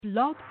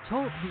Blog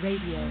Talk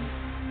Radio.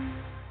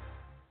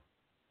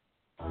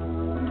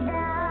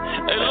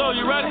 Hey, Lil,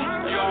 you ready?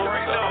 You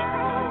already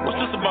know. What's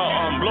this about?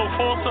 Blow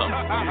 4 or something?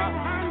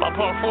 About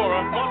part 4,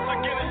 right? Once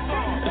again, it's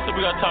on. This is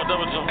we got top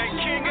double jump. Hey,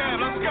 King,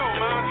 let's go,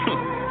 man.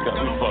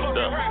 Got me fucked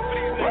up.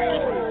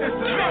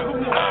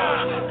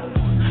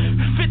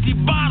 50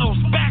 bottles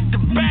back to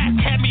back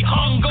had me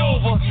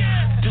hungover.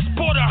 Just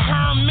bought a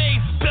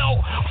Hermes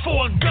belt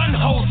for a gun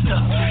holster.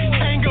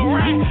 Hang a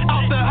rack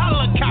out the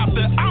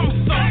helicopter.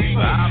 I'm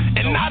sober.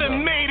 And I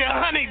done made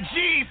 100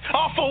 G's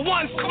off of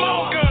one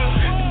smoker.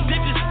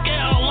 Digit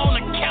scale on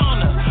the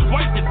counter.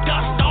 Wipe the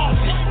dust off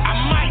it. I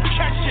might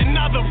catch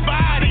another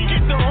body.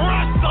 Get the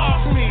rust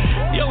off me.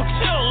 Yo,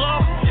 chill,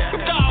 love. You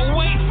gotta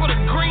wait for the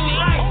green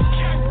light.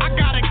 I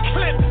got a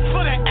clip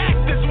for the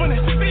actors when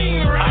it's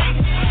seen right.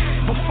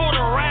 Before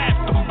the rap,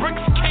 the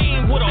bricks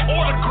came with an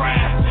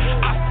autograph.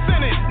 I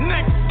sent it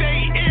next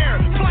day air,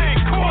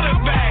 playing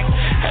quarterback.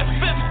 At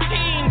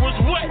 15 was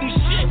wet and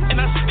shit, and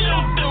I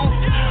still do.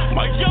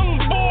 My young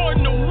boy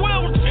in the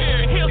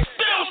wheelchair, he'll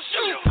still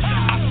shoot.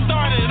 I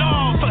started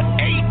off for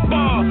 8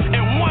 ball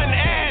and 1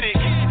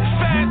 addict.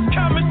 Fast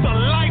coming to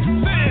life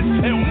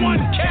sentence and 1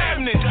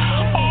 cabinet.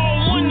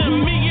 All one of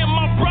me and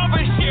my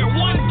brother share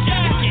 1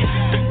 jacket.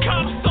 The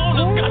cops on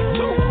us got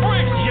 2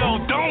 bricks. Yo,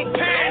 don't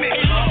panic.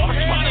 Hey, look, I'm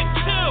trying to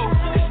chill.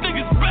 This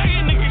nigga's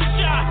begging to get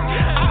shot.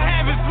 I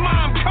have his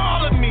mom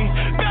calling me,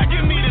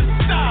 begging me to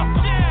stop.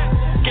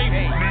 Gave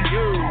me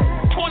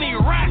 20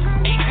 racks,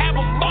 ain't have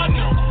a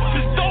bundle.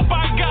 This dope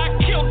I got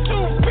killed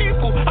 2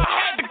 people. I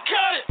had to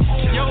cut it.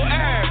 Yo,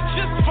 Ab,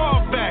 just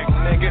fall back,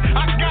 nigga.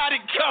 I got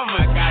it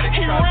covered.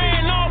 He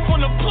ran off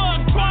on the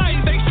plug twice.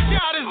 They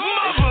shot his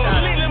mother.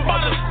 Leaning by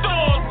the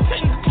store,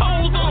 10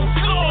 toes on the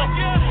floor.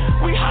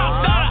 We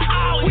hopped out of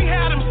alley. We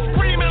had him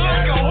screaming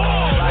like a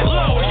whore.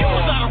 Low, you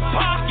was out of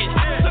pocket.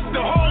 I took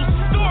the whole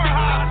store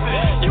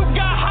hostage. You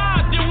got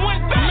high, then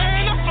went back.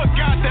 Man, I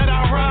forgot that I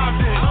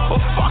robbed it.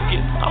 But fuck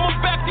it, I'ma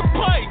back the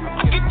play.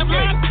 I get the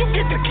man, you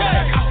get the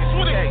cash. I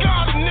swear to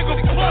God, a nigga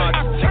play.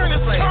 I turn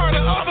his car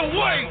the other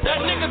way.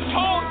 That nigga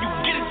told you,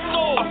 get it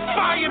sold. A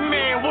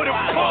fireman with a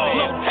pole.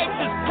 Look, take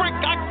this brick,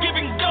 I give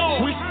and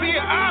go. We see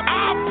it,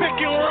 I'll pick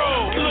and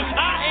roll. Look,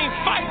 I ain't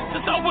fight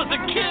since I was a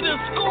kid in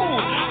school.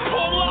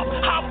 Pull up,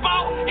 hop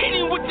out, hit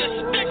him with the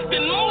sticks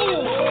and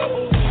move.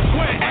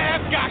 When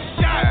Ab got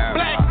shot,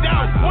 blacked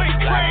out, went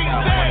crazy.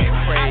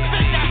 I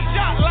think I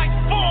shot like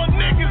 4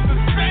 niggas the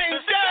same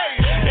day.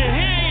 And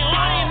he ain't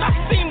lying, I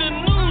seen the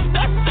news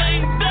that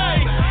same day.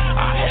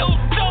 I held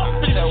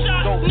up and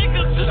shot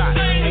niggas the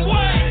same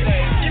way.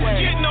 You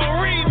get no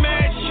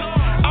rematch,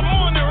 I'm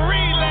on the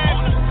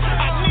relapse.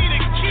 I need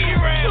a key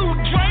rat,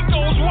 2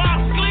 Dracos while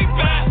I sleep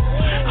at.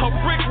 A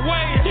brick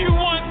way, you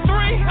want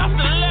 3? That's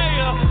the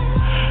layup.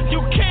 You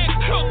can't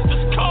cook,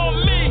 just call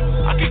me,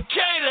 I can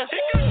cater.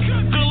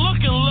 Good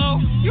looking, low,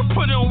 you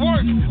put in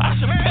work, I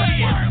should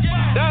pay it.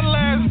 That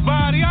last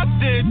body, I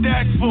did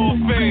that for a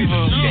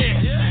favor.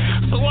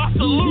 Yeah, so I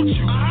salute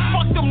you.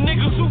 Fuck them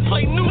niggas who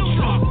play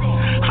neutral.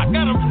 I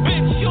got a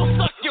bitch, she'll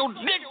suck your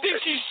dick, then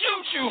she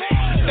shoot you.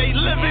 They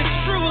living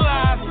true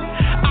lives.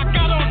 I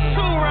got on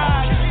 2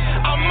 rides.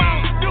 I'm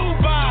out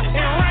Dubai.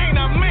 In rain,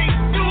 I make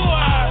do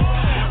eyes.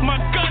 My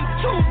gun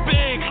too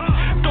big.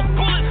 The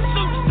bullet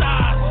suit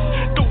size.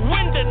 The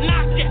wind that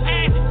knock your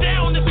ass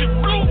down if it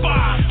blew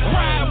by.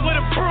 Ride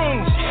with a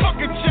broom. Fuck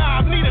a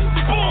job, need a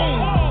spoon.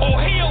 Or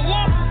he'll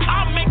walk,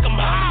 I'll make him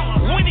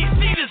holler when he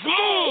see this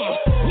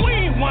moon. We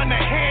ain't want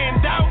a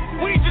handout,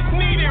 we just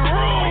needed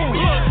room.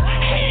 Look,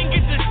 he ain't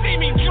get to see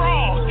me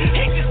draw,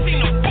 he just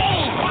seen a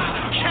boom.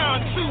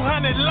 Count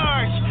 200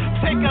 large,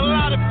 take a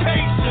lot of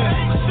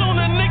patience. Soon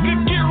a nigga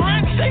get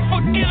rich, they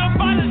forget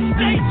about his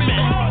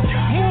statement.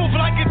 Move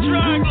like a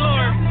drug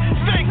lord,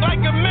 think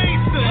like a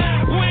mason.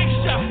 Wig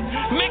shot,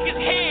 make his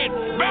head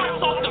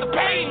bounce off the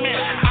pavement.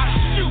 I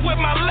shoot with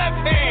my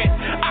left hand,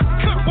 I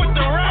cook with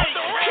the right.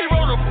 He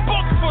wrote a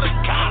book for the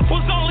cops,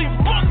 was only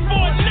booked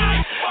for a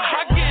night.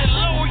 I get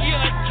low your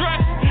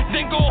address,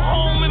 then go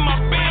home in my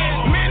bed.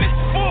 Man, it's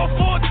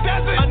 4-4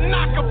 desert, I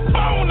knock a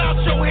bone out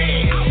your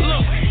head.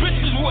 Look,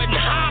 bitches wouldn't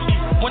hide me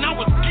when I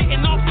was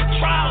getting off the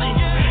trolley.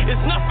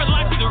 It's nothing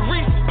like the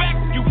respect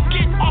you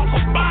get off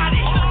a body.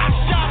 I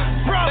shot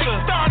his brother, they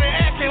started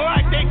acting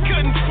like they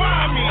couldn't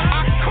find me.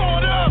 I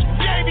caught up,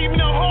 gave him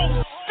the whole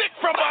stick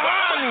from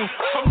behind me.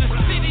 From the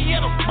city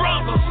of the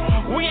brothers,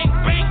 we ain't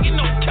banking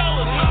no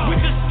colors. We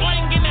just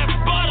slanging that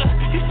butter.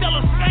 He sell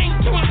the same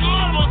to his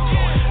mother.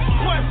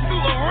 Quest to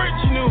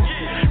original,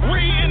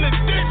 re in the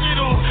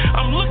digital.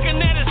 I'm looking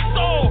at his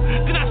soul,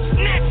 then I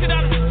snatch it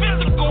out of his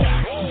physical.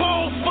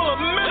 Bowl full of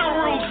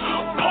minerals,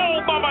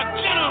 pulled by my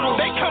genitals.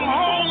 They come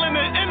whole in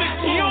the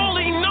energy. You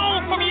only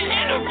know from your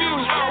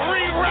interviews. I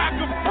re-rock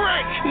a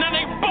brick, now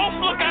they both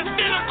look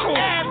identical.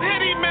 Ass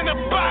hit him in the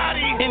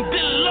body, and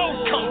then low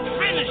come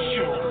finish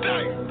you.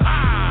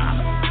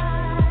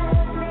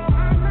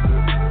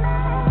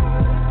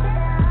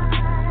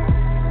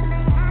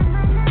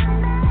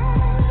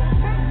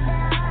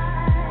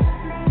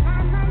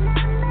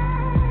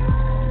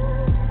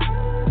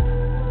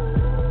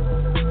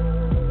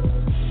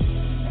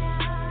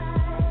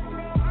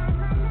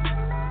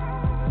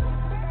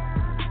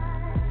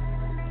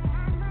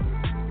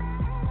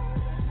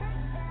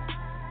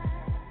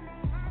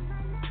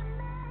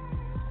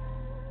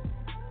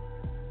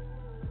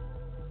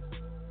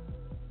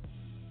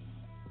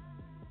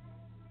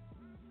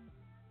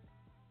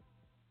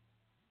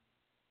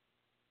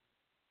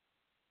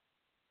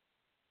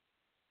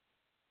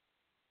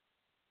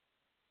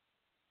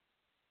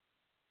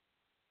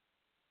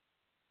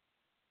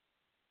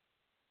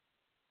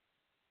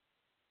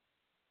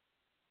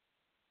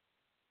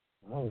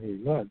 don't hear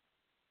nothing.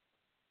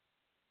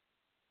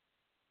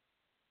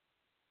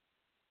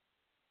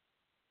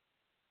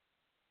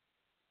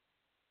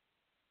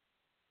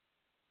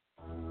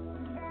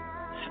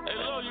 Hey,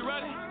 Lil, you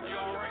ready? You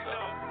already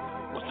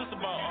know. What's this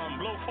about?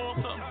 Blow 4 or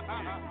something?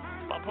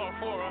 About part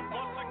 4, right?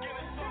 Once again,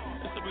 it's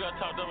on. This is we got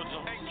top double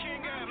jump. Hey,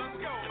 King Ab, let's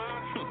go,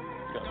 man.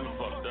 Got me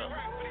fucked up.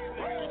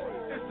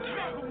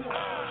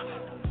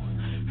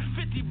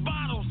 50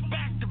 bottles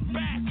back to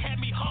back had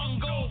me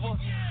hungover.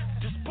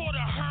 Just bought a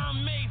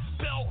Hermes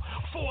belt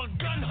for a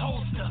gun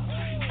holster.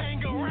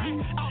 Hang a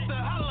rack out the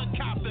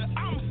helicopter.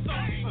 I'm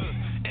sober.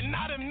 And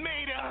I done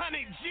made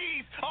 100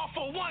 G's off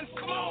of one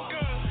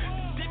smoker.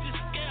 Digit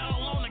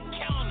scale on the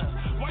counter.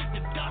 Wipe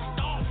the dust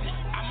off it.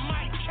 I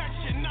might catch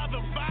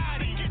another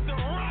body. Get the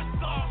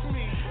rust off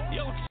me.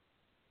 Yo.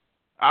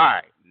 All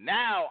right,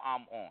 now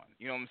I'm on.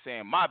 You know what I'm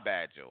saying? My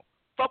bad, Joe.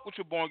 Fuck with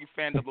your boy, you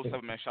fan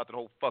 007, man. Shout out to the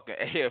whole fucking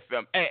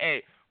AFM.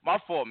 Hey, my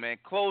fault, man.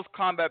 Closed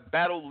Combat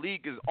Battle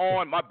League is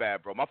on. My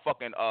bad, bro. My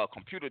fucking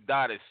computer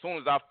died as soon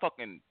as I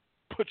fucking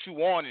put you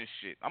on and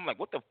shit. I'm like,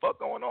 what the fuck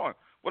going on?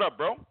 What up,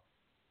 bro?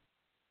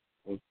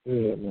 What's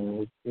good, man?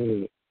 What's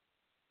good?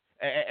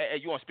 Hey,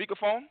 you on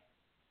speakerphone?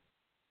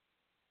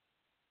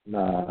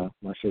 Nah,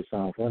 my shit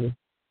sound funny.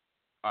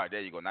 All right,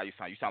 there you go. Now you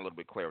sound a little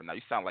bit clearer. Now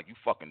you sound like you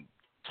fucking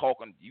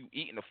talking, you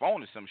eating the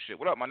phone or some shit.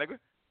 What up, my nigga?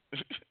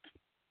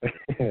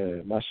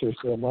 My shit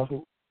still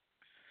muffled.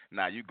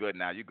 Nah, you good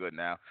now.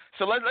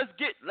 So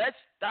let's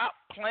stop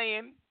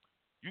playing.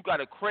 You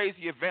got a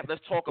crazy event.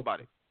 Let's talk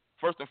about it.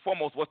 First and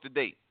foremost, what's the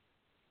date?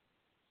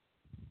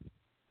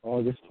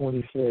 August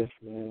 25th,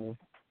 man.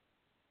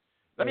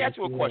 Let me ask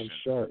you a question.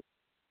 Sharp.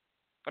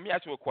 Let me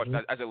ask you a question.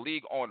 Mm-hmm. As a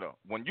league owner,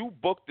 when you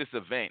book this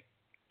event,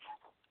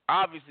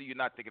 obviously you're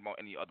not thinking about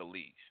any other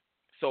leagues.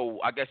 So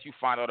I guess you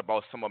find out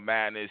about Summer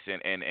Madness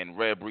and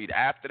Rare Breed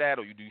after that,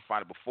 or do you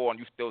find it before and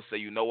you still say,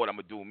 you know what, I'm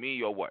going to do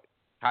me, or what?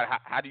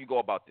 How do you go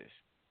about this?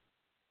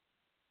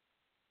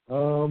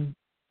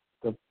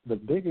 The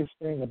biggest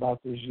thing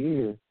about this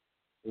year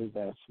is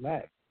that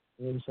Smack,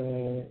 you know what I'm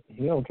saying?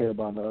 He don't care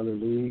about the other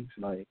leagues.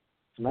 Like,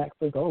 Smack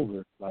took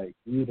over. Like,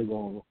 you either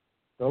going to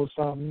throw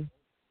something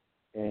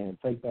and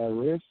take that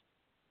risk,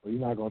 or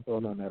you're not going to throw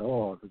nothing at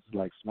all. Because,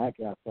 like, Smack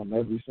got something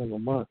every single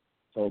month.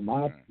 So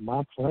my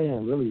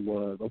plan really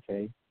was,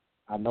 okay,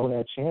 I know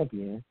that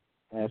champion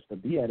has to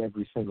be at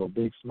every single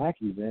big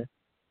Smack event.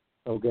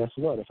 So guess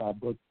what? If I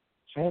book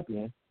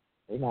champion,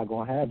 they're not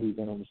going to have the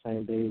event on the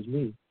same day as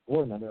me,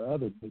 or none of the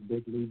other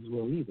big leagues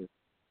will either,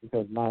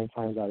 because 9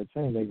 times out of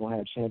 10 they're going to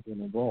have champion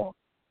involved.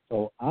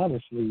 So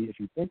honestly, if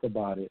you think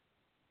about it,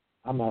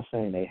 I'm not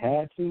saying they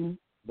had to,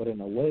 but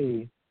in a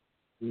way,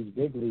 these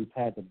big leagues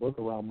had to book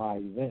around my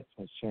event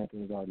since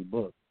champion was already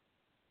booked.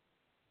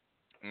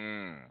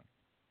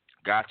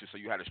 Gotcha. So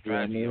you had a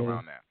strategy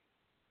around that.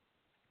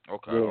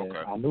 Okay.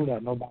 I knew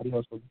that nobody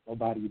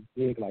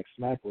big like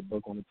Smack would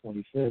book on the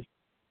 25th,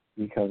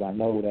 because I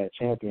know that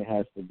champion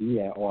has to be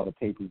at all the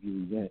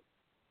pay-per-view events.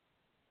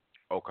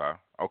 Okay.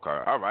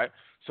 All right.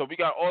 So we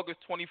got August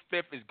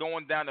 25th is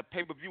going down. The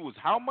pay-per-view is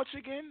how much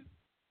again?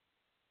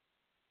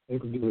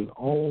 Pay-per-view is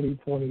only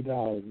 $20,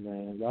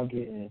 man. Y'all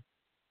getting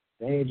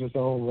Danger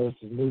Zone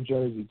versus New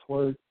Jersey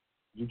Twerk.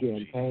 You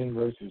getting Payne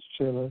versus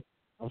Chilla.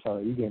 I'm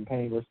sorry, you getting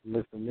Payne versus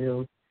Mr.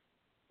 Mills.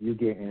 You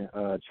getting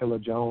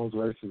Chilla Jones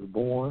versus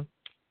Bourne.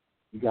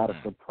 You got a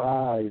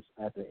surprise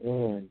at the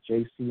end.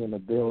 JC in the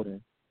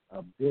building.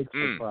 A big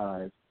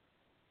surprise.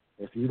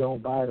 If you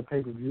don't buy the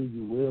pay-per-view,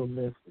 you will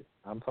miss it.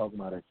 I'm talking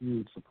about a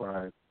huge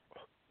surprise.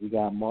 We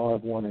got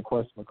Marv 1 and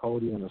Quest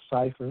McCody in a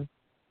Cypher.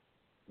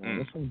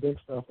 There's some big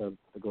stuff to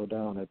go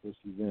down at this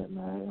event,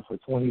 man. And for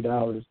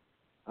 $20,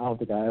 I don't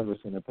think I ever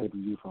seen a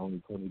pay-per-view for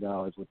only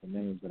 $20 with the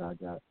names that I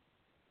got.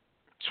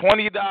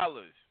 $20.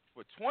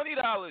 For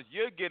 $20,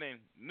 you're getting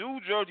New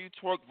Jersey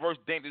Twerk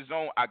versus Danger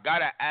Zone. I got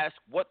to ask,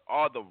 what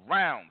are the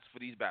rounds for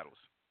these battles?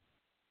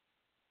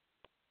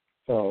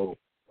 So,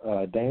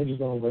 Danger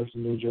Zone versus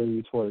New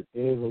Jersey Twerk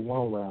is a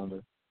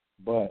one-rounder,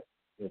 but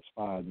it's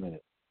 5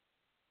 minutes.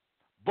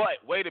 But,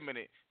 wait a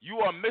minute. You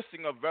are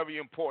missing a very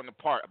important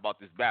part about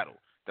this battle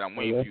that I'm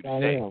waiting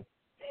for you to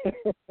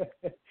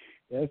say.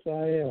 Yes, I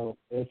am.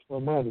 It's for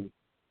money.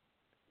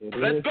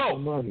 Let's go. For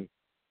money.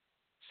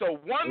 So,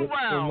 one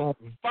round,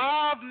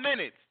 5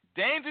 minutes.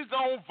 Danger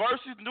Zone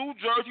versus New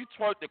Jersey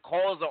Twerk. The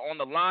callers are on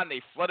the line.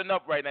 They flooding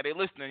up right now. They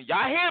listening.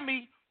 Y'all hear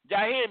me?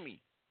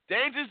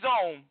 Danger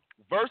Zone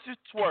versus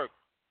Twerk.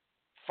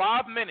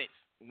 5 minutes,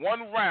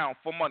 1 round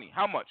for money.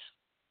 How much?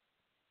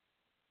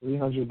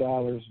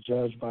 $300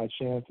 judged by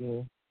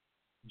champion,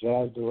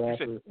 Jazz the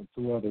Rapper, and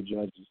 2 other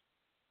judges.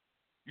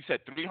 You said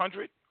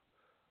 300?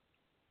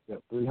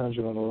 Yep,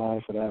 300 on the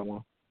line for that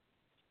one.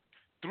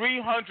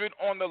 300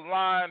 on the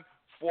line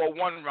for a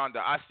 1-rounder.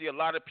 I see a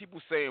lot of people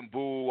saying,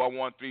 boo, I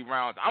want 3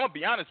 rounds. I'm going to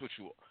be honest with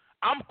you.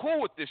 I'm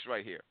cool with this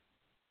right here.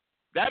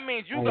 That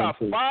means you got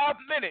 5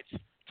 minutes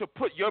to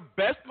put your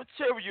best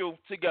material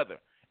together.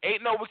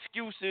 Ain't no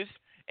excuses.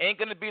 Ain't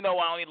going to be no,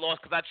 I only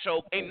lost because I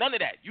choked. Ain't none of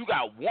that. You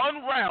got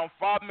 1 round,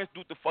 5 minutes,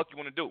 do what the fuck you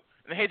want to do.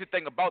 And here's the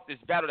thing about this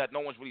battle that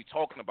no one's really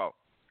talking about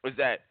is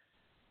that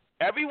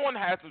everyone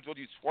has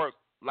Jordy Twerk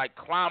like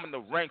climbing the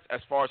ranks as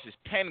far as his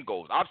pen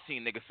goes. I've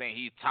seen niggas saying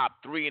he's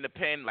top 3 in the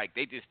pen, like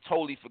they just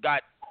totally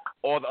forgot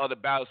all the other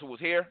battles who was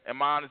here, in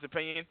my honest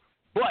opinion.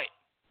 But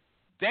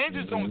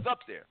Danger Zone is up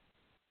there.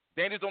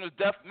 Danger Zone is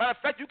definitely. Matter of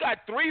fact, you got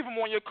 3 of them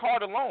on your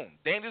card alone.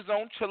 Danger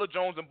Zone, Chilla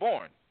Jones, and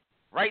Bourne.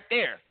 Right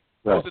there.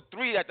 Right. Those are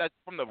 3 that's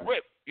from the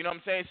rip. You know what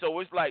I'm saying? So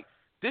it's like,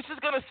 this is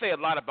going to say a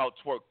lot about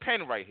Twerk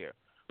pen right here.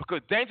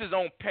 Because Danger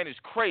Zone pen is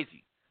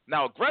crazy.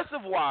 Now,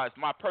 aggressive-wise,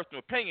 my personal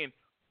opinion,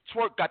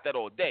 Twerk got that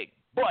all day.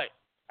 But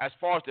as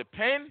far as the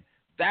pen,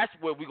 that's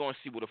where we're going to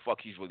see what the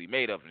fuck he's really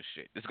made of and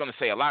shit. It's going to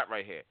say a lot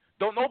right here.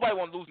 Don't nobody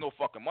want to lose no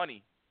fucking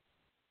money.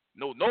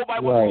 No,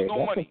 nobody wants to lose no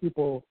That's money. What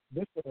people,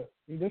 this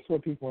is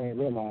what people ain't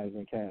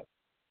realizing, Cap.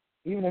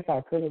 Even if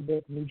I could have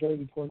bet New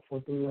Jersey Twerk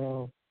for 3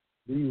 rounds,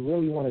 do you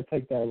really want to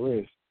take that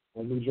risk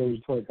when New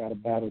Jersey Twerk got a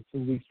battle 2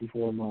 weeks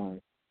before mine?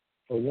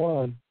 For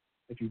one,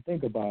 if you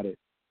think about it,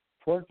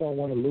 Twerk don't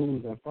want to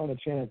lose in front of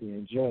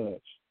champion judge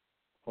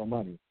for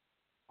money.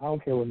 I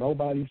don't care what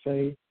nobody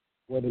say,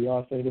 whether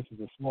y'all say this is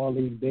a small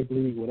league, big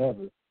league,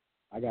 whatever.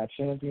 I got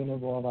champion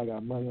involved. I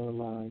got money on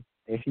the line.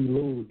 If he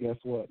lose, guess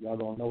what? Y'all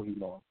gonna know he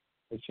lost.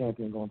 The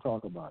champion gonna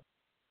talk about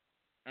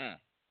it.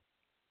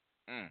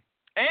 And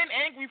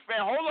angry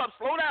fan. Hold up,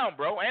 slow down,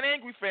 bro. And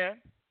angry fan.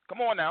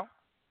 Come on now.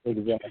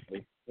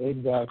 Exactly.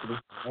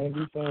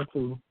 Angry fan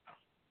too.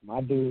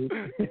 My dude.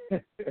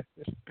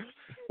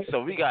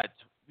 So we got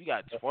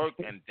Twerk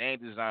and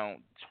Danger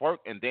Zone. Twerk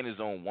and Danger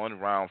Zone 1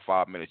 round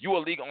 5 minutes. You a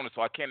league owner,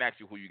 so I can't ask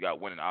you who you got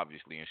winning,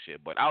 obviously, and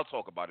shit. But I'll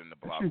talk about it in the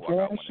blog.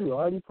 I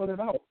already put it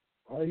out.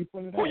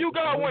 Who you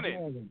got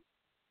winning?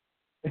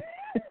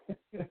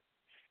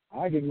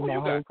 I'll give you my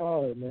whole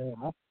card, man.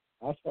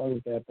 I'll start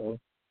with that, though.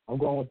 I'm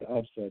going with the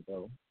upset,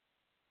 though.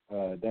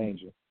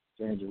 Danger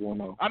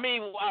 1-0. I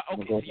mean,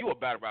 okay, so you a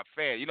battle rap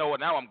fan. You know what?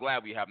 Now I'm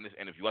glad we having this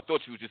interview. I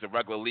thought you was just a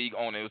regular league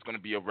owner. It was going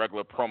to be a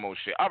regular promo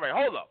shit. All right,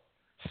 hold up.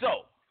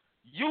 So,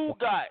 you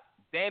got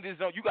Danger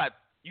Zone.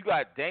 You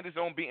got Danger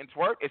Zone beating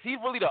Twerk. Is he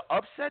really the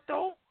upset,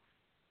 though?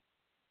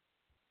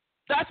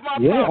 That's my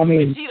problem. I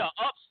mean, is he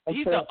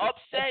he's the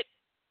upset?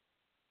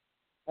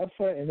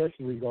 Upset in this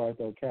regard,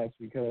 though, Cass,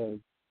 because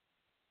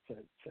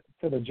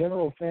to the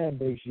general fan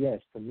base, yes.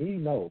 To me,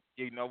 no.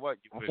 You know what?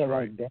 I feel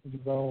like Danger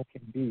Zone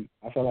can beat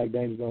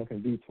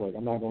Twerk.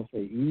 I'm not gonna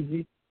say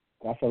easy,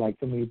 but I feel like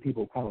too many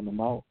people counting them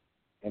out,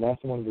 and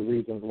that's one of the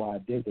reasons why I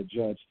did the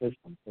judge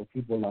system. So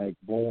people like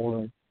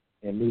Bourne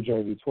and New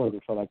Jersey Twerk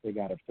feel like they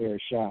got a fair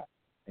shot,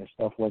 and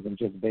stuff wasn't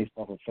just based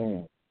off of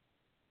fans.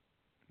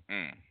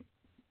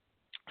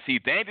 See,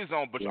 Danger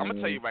Zone, but I'm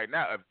gonna tell you right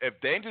now, if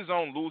Danger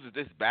Zone loses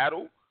this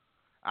battle,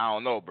 I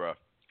don't know, bro.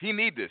 He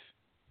need this.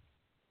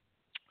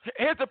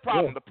 Here's the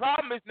problem. Yeah. The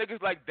problem is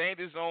niggas like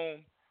Danger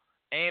Zone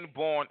and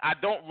Bourne. I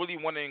don't really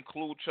want to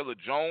include Chilla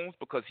Jones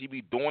because he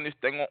be doing this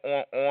thing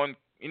on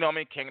you know what I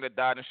mean, King of the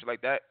Dot and shit like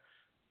that.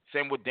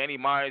 Same with Danny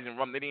Myers and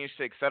Rum Nitty and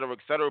shit, et cetera, et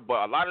cetera.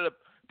 But a lot of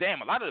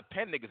the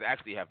pen niggas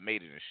actually have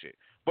made it and shit.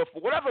 But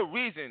for whatever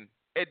reason,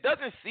 it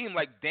doesn't seem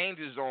like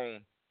Danger Zone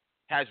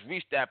has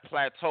reached that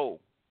plateau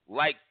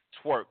like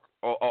Twerk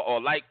or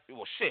like,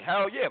 well, shit,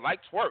 hell yeah, like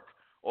Twerk.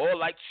 Or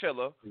like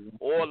Chilla,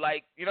 or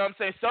like, you know what I'm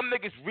saying? Some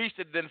niggas reached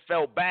it, then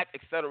fell back,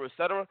 et cetera, et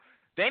cetera.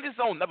 Danger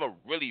Zone never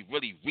really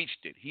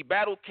reached it. He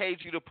battled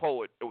KG the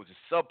Poet. It was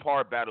a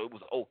subpar battle. It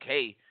was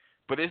okay,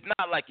 but it's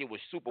not like it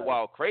was super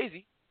wild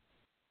crazy.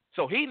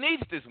 So he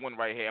needs this one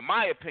right here, in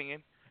my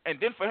opinion. And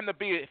then for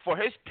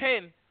his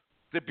pen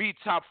to be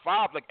top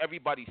 5, like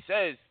everybody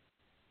says,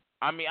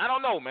 I mean, I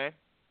don't know, man.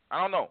 I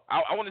don't know.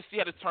 I want to see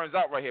how this turns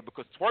out right here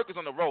because Twerk is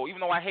on the road.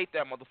 Even though I hate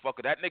that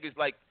motherfucker, that nigga's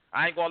like,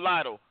 I ain't gonna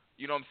lie though.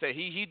 You know what I'm saying?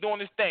 He doing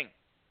his thing.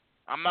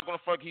 I'm not gonna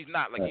fuck. He's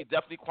not. Like, he's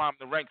definitely climbing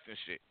the ranks and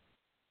shit.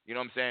 You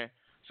know what I'm saying?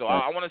 So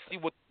I want to see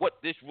what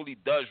this really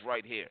does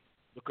right here.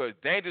 Because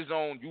Danger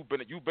Zone, you've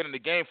been in the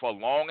game for a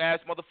long ass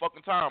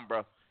motherfucking time,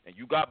 bro. And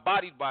you got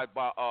bodied by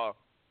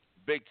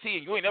Big T,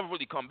 and you ain't never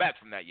really come back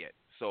from that yet.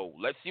 So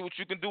let's see what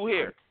you can do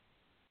here.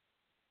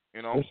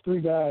 You know? There's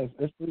three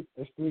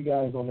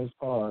guys on this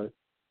card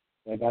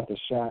that got the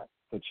shot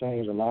to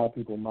change a lot of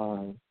people's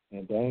minds,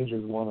 and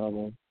Danger's one of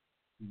them.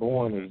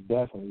 Bourne is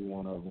definitely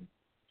one of them,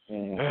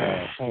 and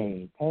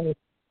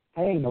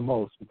Payne the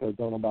most because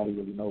don't nobody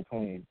really know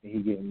Payne, and he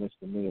getting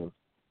Mr. Mills.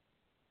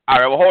 All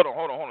right, well hold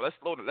on. Let's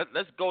load it.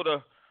 Let's go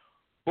to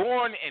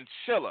Bourne and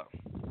Chilla.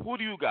 Who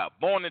do you got?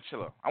 Bourne and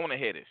Chilla. I want to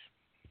hear this.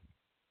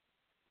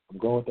 I'm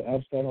going with the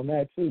upset on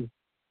that too.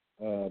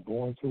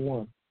 Bourne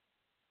 2-1.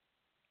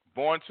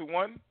 Bourne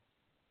 2-1.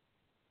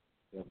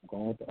 Yeah, I'm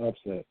going with the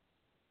upset.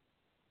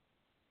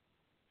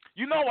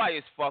 You know why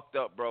it's fucked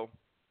up, bro?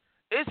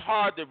 It's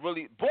hard to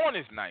really. Bourne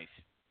is nice.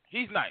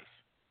 He's nice.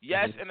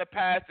 Yes, in the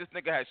past, this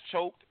nigga has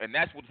choked, and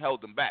that's what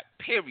held him back.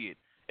 Period.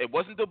 It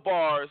wasn't the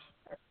bars.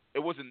 It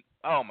wasn't.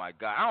 Oh my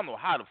God, I don't know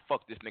how the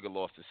fuck this nigga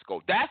lost his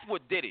skull. That's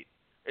what did it.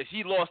 Is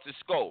he lost his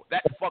skull?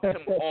 That fucked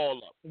him all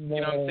up. No,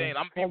 you know what I'm saying?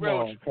 I'm being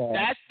real.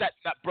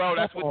 Bro.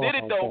 That's what did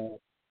it though.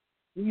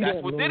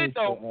 That's what did it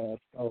though.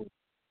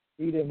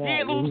 He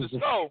didn't lose the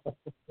skull.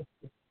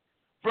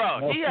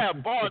 Bro, he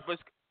had bars, but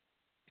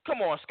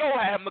Come on, Skull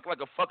had him look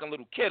like a fucking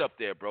little kid up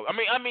there, bro. I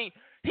mean,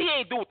 he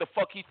ain't do what the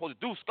fuck he's supposed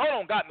to do. Skull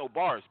don't got no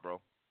bars, bro.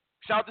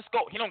 Shout out to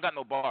Skull. He don't got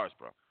no bars,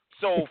 bro.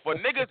 So for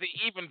niggas to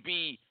even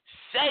be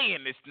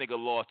saying this nigga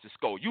lost to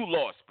Skull, you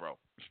lost, bro.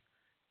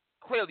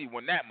 Clearly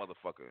won that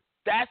motherfucker.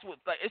 That's what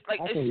it's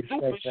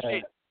stupid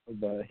shit.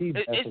 But he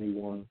definitely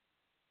won.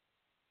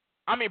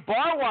 I mean,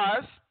 bar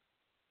wise,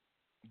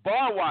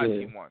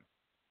 he won.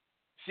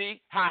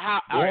 See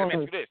how? All right, let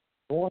me ask you this.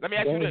 Let me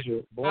ask you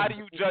this. How do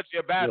you judge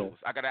your battles?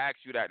 I gotta ask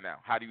you that now.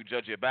 How do you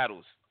judge your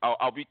battles?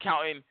 Are we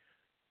counting?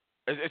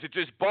 Is it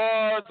just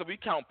bars? Are we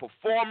counting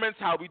performance?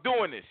 How are we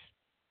doing this?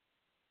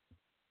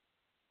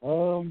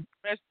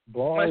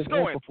 Bars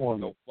and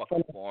performance.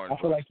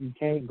 I feel like you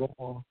can't go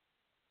on.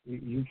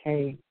 You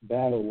can't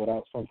battle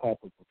without some type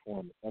of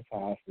performance. That's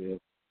how I feel.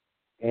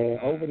 And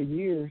over the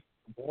years,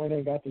 Bourne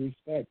ain't got the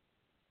respect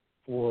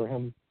for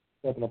him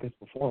stepping up his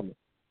performance.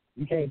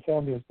 You can't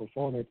tell me his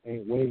performance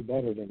ain't way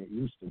better than it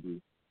used to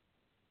be.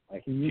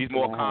 Like he's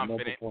more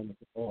confident. No performance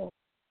at all.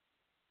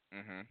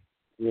 Mhm.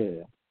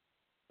 Yeah.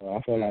 So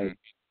I feel like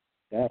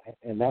that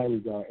in that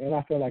regard, and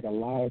I feel like a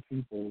lot of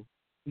people,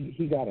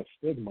 he got a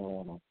stigma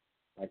on him.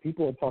 Like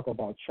people would talk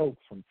about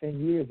chokes from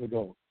 10 years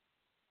ago.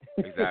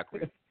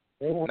 Exactly.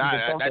 They won't even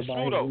talk that's about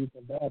true though.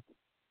 recent battles.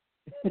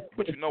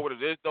 But you know what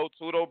it is though,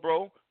 too though,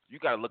 bro. You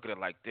gotta look at it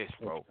like this,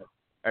 bro.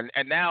 And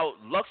now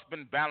Lux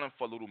been battling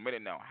for a little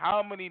minute now.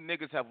 How many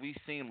niggas have we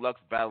seen Lux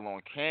battle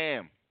on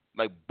cam?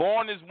 Like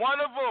Bourne is one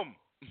of them.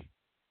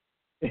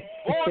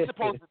 Bourne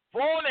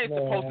ain't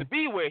supposed to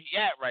be where he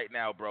at right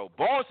now, bro.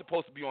 Bourne's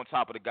supposed to be on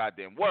top of the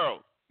goddamn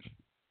world.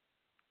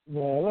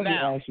 Man, let me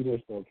ask you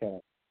this though,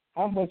 Cat.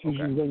 How much is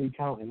you really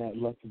counting that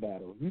Lux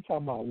battle? You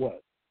talking about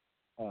what?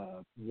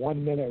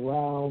 1 minute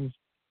rounds,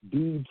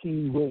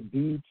 BT with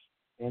beats,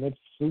 and it's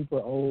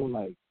super old.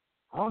 Like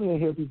I don't even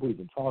hear people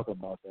even talk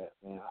about that,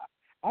 man.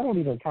 I don't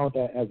even count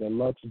that as a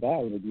Lux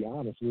battle, to be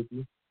honest with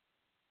you.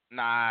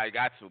 Nah, you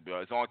got to,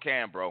 bro. It's on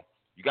cam, bro.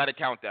 You got to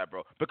count that,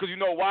 bro. Because you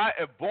know why?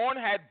 If Bourne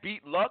had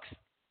beat Lux,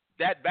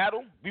 that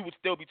battle, we would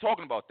still be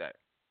talking about that.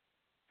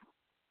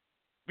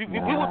 We would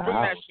bring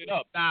that shit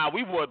up. Nah,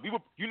 we would.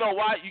 You know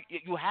why?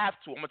 You have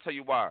to. I'm going to tell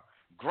you why.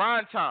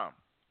 Grind time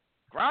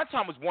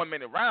was 1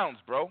 minute rounds,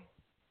 bro.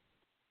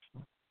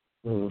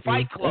 Mm-hmm.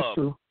 Fight Club.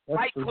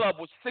 That's true. Club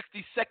was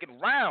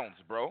 60-second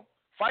rounds, bro.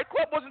 Fight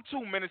Club wasn't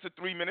 2 minutes or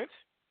 3 minutes.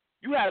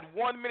 You had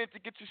 1 minute to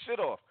get your shit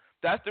off.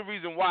 That's the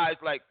reason why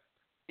it's like,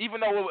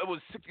 even though it was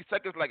 60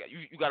 seconds, like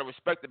you got to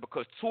respect it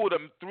because two of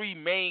the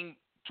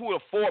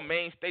four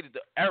main stages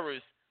of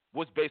errors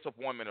was based off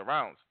 1 minute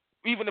rounds.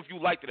 Even if you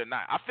liked it or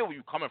not, I feel where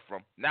you're coming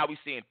from. Now we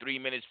seeing 3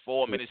 minutes,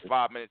 4 minutes,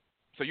 5 minutes,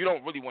 so you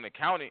don't really want to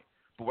count it.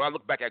 But when I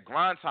look back at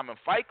Grind Time and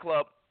Fight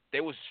Club, they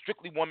was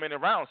strictly 1 minute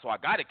rounds, so I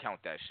got to count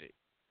that shit.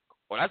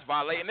 Well, that's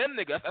violating them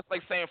niggas. That's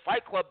like saying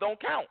Fight Club don't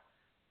count.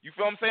 You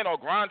feel what I'm saying? Or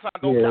Grind Time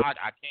don't count.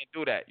 I can't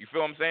do that. You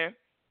feel what I'm saying?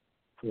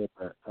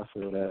 I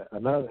feel that.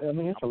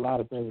 It's a lot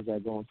of things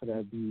that go into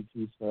that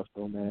BET stuff,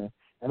 though, man.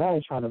 And I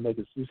ain't trying to make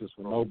excuses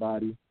for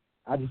nobody.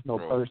 I just know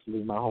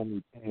personally my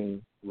homie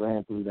Payne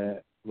ran through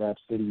that Rap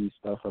City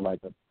stuff for like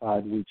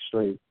 5 weeks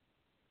straight.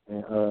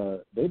 And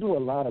they do a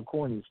lot of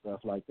corny stuff.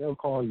 Like, they'll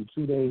call you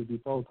 2 days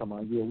before, come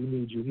on, we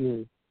need you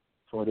here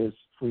for this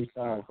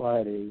Freestyle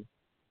Friday.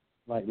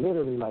 Like,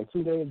 literally, like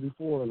 2 days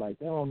before, like,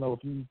 they don't know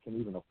if you can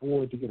even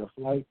afford to get a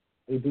flight.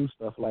 They do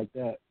stuff like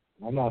that.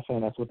 And I'm not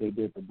saying that's what they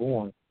did to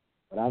Bourne,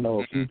 but I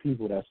know a few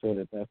people that said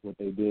that that's what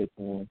they did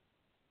to him.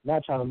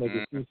 Not trying to make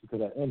excuses,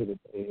 because at the end of the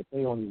day, if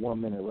they only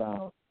 1 minute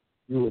round,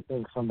 you would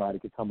think somebody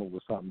could come up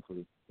with something for,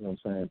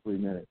 3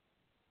 minutes.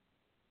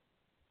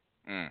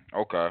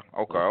 Okay.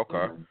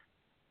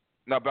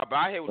 No, but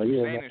I hear what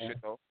you're saying and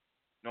shit, though.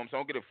 You know what I'm saying?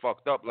 Don't get it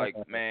fucked up. Like,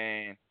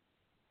 man,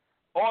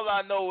 all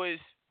I know is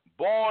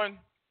Bourne,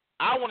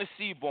 I want to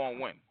see Bourne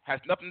win. Has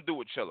nothing to do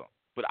with Chilla.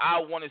 But I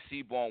want to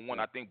see Bourne win.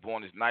 I think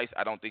Bourne is nice.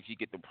 I don't think he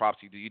get the props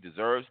he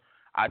deserves.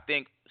 I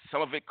think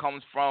some of it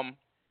comes from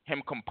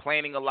him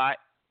complaining a lot.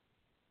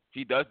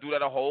 He does do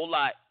that a whole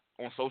lot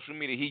on social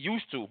media. He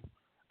used to.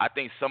 I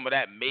think some of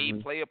that may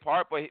play a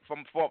part, but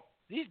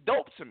he's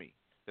dope to me.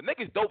 The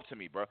nigga's dope to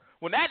me, bro.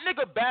 When that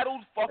nigga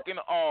battled fucking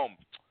God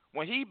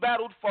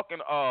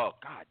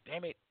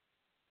damn it,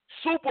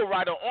 Super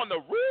Rider on the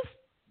roof,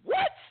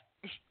 what?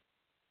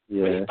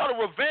 Yeah. When he started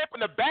revamping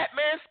the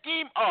Batman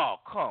scheme, oh,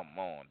 come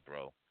on,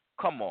 bro.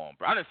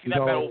 I done seen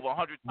that battle over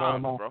 100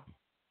 times, bro.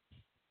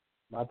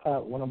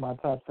 One of my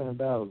top 10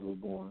 battles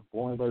was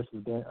Bourne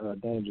versus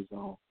Danger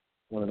Zone.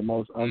 One of the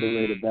most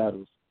underrated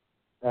battles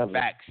ever.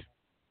 Facts.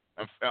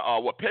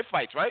 What, pit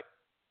fights, right?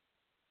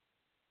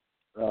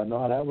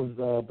 No, that was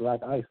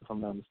Black Ice, if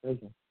I'm not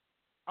mistaken.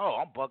 Oh,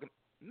 I'm bugging.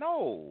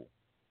 No.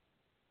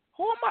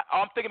 Who am I?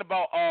 Oh, I'm thinking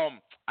about, I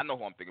know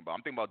who I'm thinking about.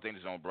 I'm thinking about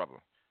Danger Zone brother.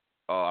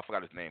 I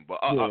forgot his name, but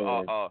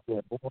Bourne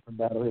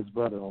battled his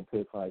brother on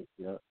pit fight.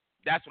 Yeah,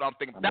 that's what I'm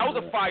thinking. That was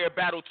a fire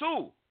battle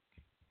too.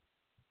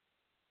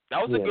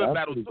 That was a good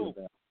battle too.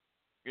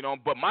 You know,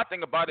 but my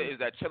thing about it is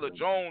that Chilla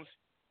Jones,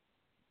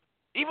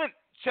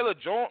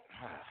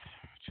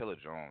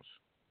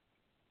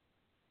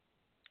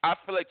 I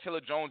feel like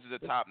Chilla Jones is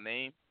a top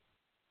name.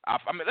 I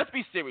mean, let's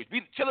be serious.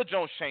 Chilla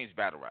Jones changed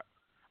battle rap.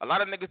 A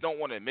lot of niggas don't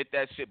want to admit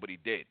that shit, but he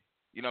did.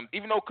 You know,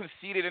 even though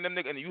Conceited and them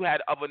niggas, and you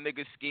had other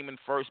niggas scheming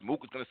first.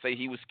 Mook was gonna say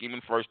he was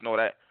scheming first and all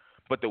that.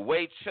 But the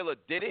way Chilla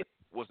did it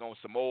was on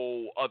some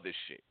old other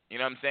shit. You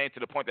know what I'm saying? To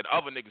the point that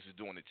other niggas is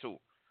doing it too.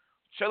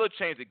 Chilla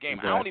changed the game.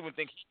 Exactly.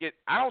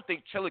 I don't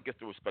think Chilla gets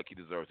the respect he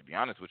deserves, to be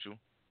honest with you.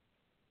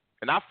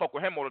 And I fuck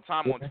with him all the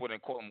time on Twitter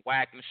and call him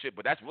whack and shit,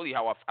 but that's really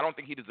how I don't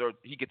think he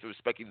gets the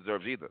respect he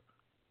deserves either.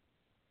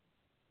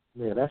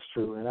 Yeah, that's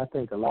true. And I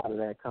think a lot of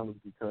that comes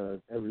because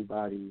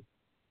everybody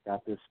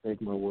got this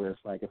stigma where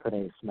it's like, if it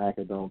ain't smack,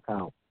 it don't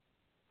count.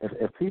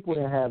 If people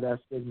didn't have that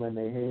stigma in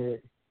their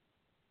head,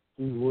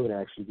 he would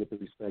actually get the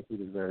respect he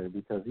deserved,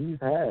 because he's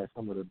had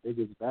some of the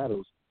biggest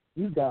battles.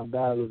 He's gotten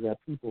battles that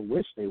people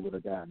wish they would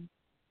have gotten.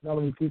 You know how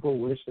many people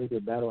wish they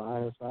could battle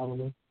Iron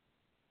Solomon?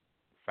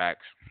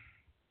 Facts.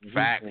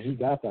 And he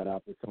got that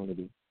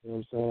opportunity. You know what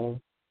I'm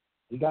saying?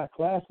 He got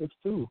classics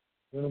too.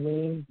 You know what I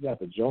mean? He got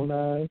the Joe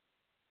 9.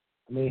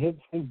 I mean,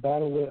 his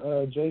battle with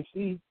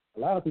JC, a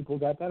lot of people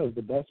got that as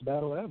the best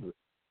battle ever.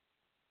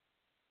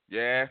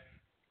 Yeah.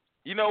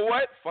 You know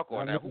what? Fuck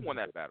on that. Who won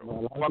that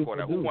battle? Fuck on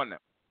that. Who won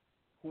that?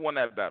 Who won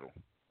that battle?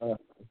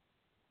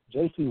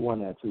 JC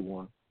won that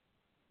 2-1.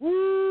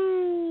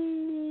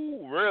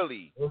 Woo!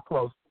 Really? It was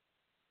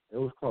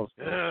close.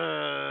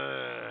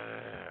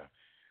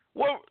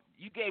 Well,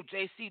 you gave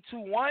JC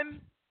 2-1?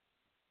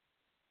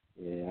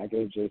 Yeah, I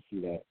gave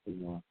JC that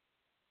 2-1.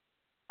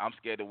 I'm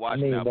scared to watch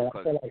now because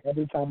I feel like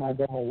every time I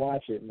go and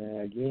watch it,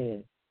 man,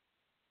 again,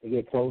 it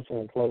get closer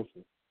and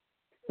closer.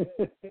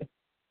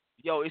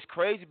 Yo, it's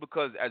crazy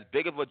because as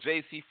big of a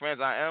JC fan as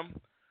I am,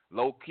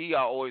 low key,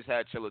 I always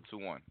had Chilla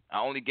 2-1. I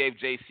only gave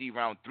JC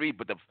round 3,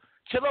 but the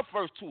Chilla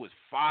first 2 is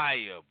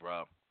fire,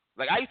 bro.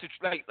 Like I used to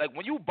like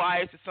when you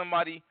bias to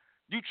somebody,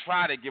 you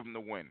try to give them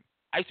the win.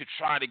 I used to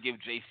try to give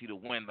JC the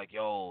win, like,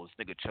 yo,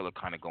 this nigga Chilla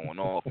kind of going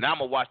off. Now I'm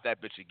gonna watch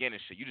that bitch again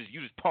and shit.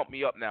 You just pump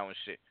me up now and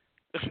shit.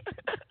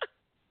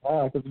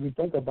 Because if you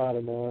think about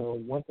it,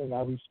 man, one thing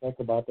I respect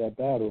about that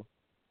battle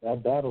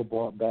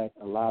brought back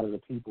a lot of the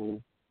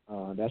people.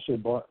 That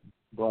shit brought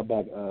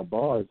back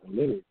bars and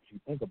lyrics, if you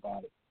think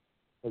about it.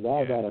 Because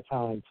I was at a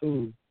time,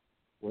 too,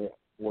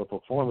 where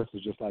performance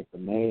is just like the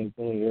main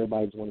thing.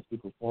 Everybody just wanted to see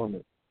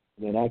performance.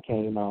 And then that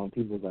came out and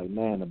people was like,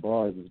 man, the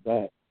bars is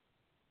back.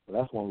 So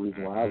that's one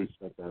reason why I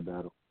respect that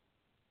battle.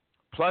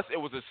 Plus, it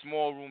was a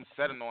small room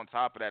setting on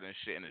top of that and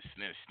shit. In the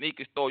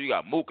sneaker store, you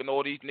got Mook and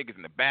all these niggas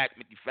in the back,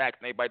 Mickey Facts,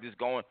 and everybody just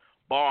going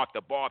bar after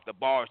bar after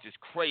bar. It's just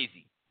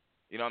crazy.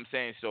 You know what I'm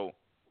saying? So,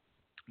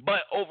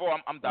 but overall,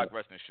 I'm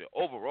digressing shit.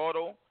 Overall,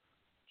 though,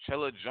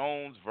 Chilla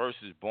Jones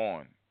versus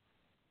Bourne.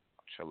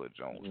 Chilla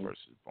Jones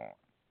versus Bourne.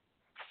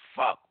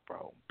 Fuck,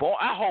 bro. Bourne,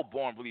 I hope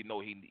Bourne really know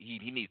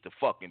he needs to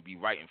fucking be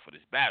writing for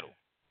this battle.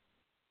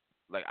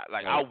 Like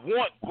I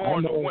want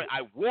Bourne to win.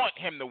 I want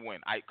him to win.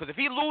 Because if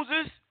he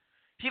loses,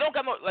 he don't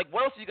got no, like,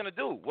 what else is he going to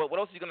do? What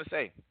else is he going to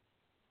say?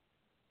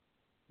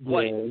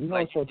 Yeah, you know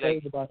what's so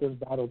crazy about this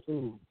battle,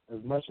 too?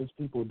 As much as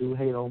people do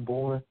hate on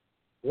Bourne,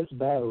 this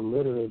battle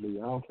literally,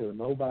 I don't care what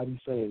nobody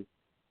says,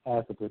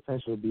 has the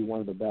potential to be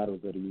one of the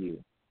battles of the year.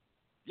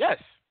 Yes,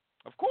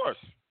 of course.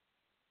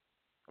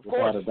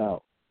 Without a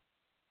doubt.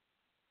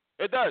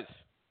 It does.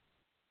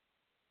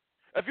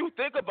 If you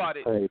think about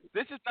it,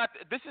 this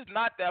is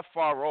not that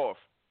far off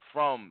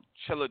from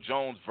Chilla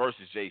Jones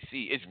versus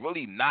JC. It's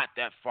really not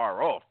that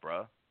far off,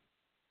 bro.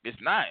 It's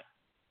not.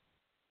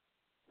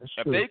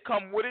 If they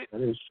come with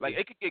it, like,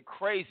 it could get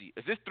crazy.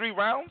 Is this 3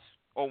 rounds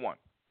or 1?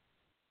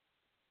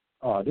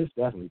 Oh, this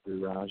definitely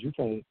 3 rounds. You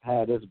can't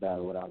have this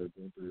battle without it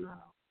being 3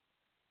 rounds.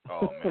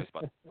 Oh, man, it's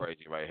about to be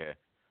crazy right here.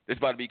 This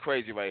about to be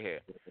crazy right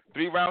here.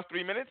 3 rounds,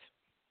 3 minutes?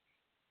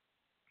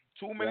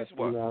 2 minutes,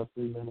 what? 3 rounds,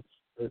 3 minutes.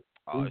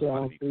 3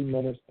 rounds, 3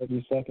 minutes,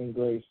 30 second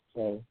grace,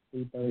 so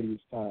 3:30 is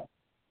top.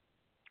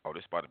 Oh,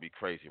 this about to be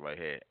crazy right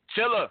here.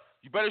 Chilla,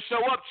 you better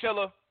show up,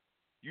 Chilla.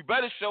 You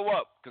better show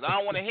up, because I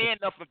don't want to hear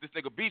nothing if this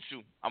nigga beat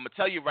you. I'm going to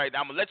tell you right now.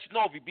 I'm going to let you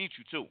know if he beat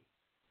you, too.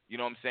 You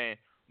know what I'm saying?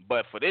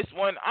 But for this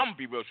one, I'm going to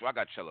be real true. I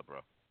got Chilla, bro.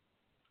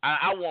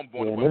 I want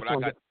Bourne to win, but I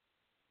got...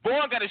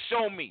 Bourne got to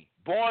show me.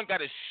 Bourne got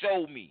to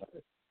show me.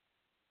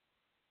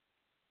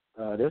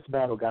 This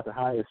battle got the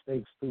highest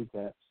stakes, too,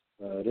 Caps.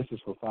 This is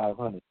for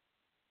 500.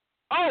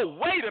 Oh,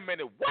 wait a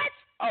minute. What?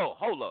 Oh,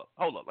 hold up.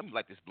 Let me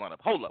light this blunt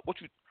up. Hold up.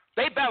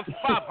 They battled for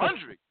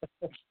 500.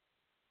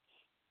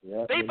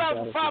 Yeah, they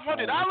battled for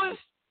 $500?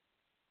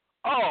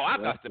 Oh, I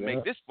got to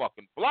make this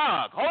fucking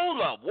blog.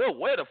 Hold up. Whoa,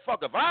 where the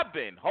fuck have I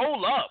been?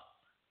 Hold up.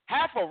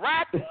 Half a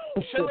rack?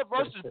 Chilla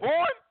versus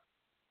Bourne?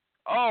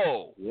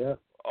 Oh. Yeah.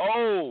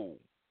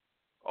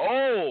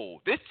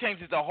 Oh, this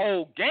changes the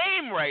whole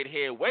game right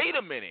here. Wait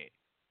a minute.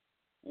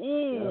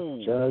 Ooh.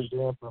 Yeah, Judge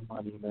them for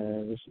money,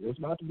 man. It's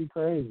about to be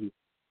crazy.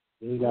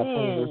 Then you got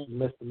Payne versus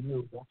Mr.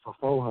 New. That's for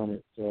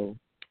 400. So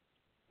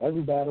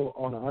every battle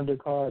on the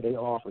undercard, they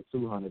all for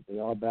 200. They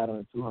all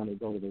battling 200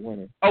 go to the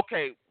winner.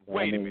 Okay,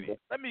 wait a minute.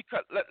 Let me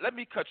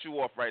cut you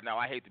off right now.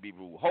 I hate to be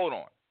rude. Hold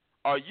on.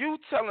 Are you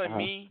telling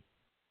me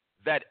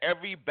that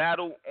every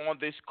battle on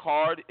this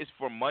card is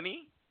for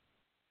money?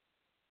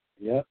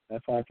 Yep,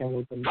 that's how I came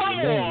with the Come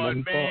name,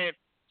 on, man.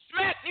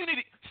 Smack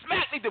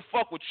need to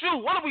fuck with you.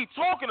 What are we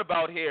talking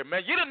about here,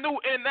 man? You're the new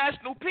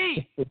international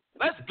P.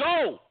 Let's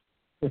go.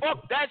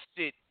 Fuck that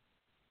shit.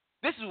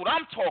 This is what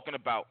I'm talking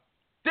about.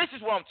 This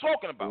is what I'm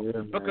talking about.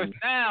 Yeah, because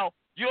now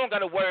you don't got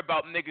to worry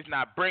about niggas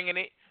not bringing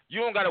it. You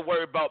don't got to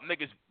worry about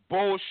niggas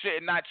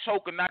bullshitting, not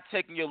choking, not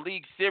taking your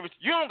league serious.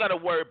 You don't got to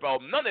worry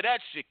about none of that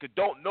shit because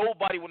don't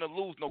nobody want to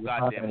lose no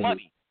goddamn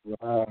money.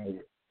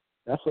 Right.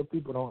 That's what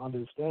people don't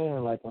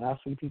understand. Like, when I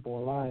see people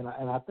online,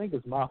 and I think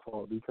it's my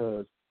fault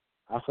because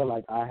I feel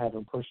like I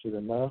haven't pushed it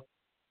enough.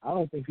 I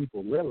don't think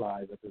people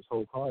realize that this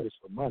whole card is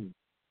for money.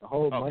 The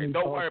whole money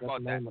don't talk, worry that's about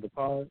the that. name of the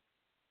card.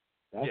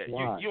 That's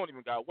why. You don't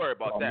even got to worry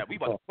about that. We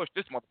about to push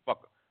this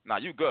motherfucker. Nah,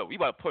 you good. We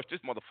about to push this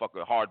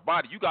motherfucker hard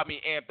body. You got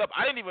me amped up.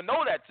 I didn't even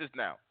know that just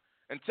now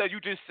until you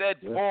just said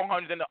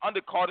 400 in the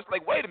undercard. It's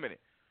like, wait a minute.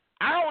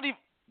 I don't even.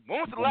 When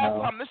was the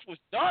last time this was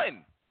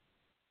done?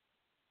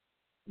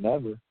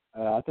 Never.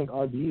 I think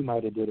RBE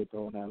might have did it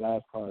though on that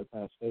last card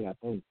past day. I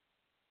think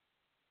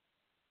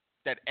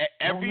that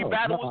every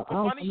battle was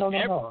for money. No.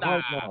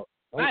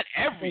 Not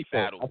every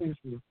battle. I think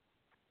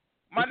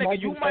my nigga,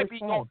 you might be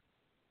going.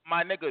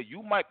 My nigga,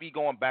 you might be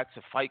going back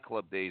to Fight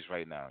Club days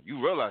right now.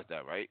 You realize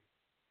that, right?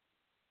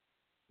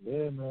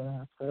 Yeah, man,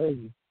 that's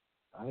crazy.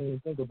 I didn't even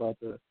think about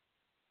that.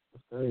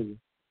 That's crazy.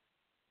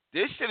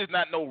 This shit is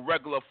not no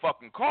regular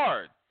fucking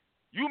card.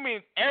 You mean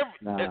every?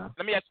 Nah.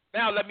 Let me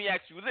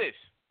ask you this.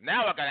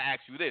 Now I gotta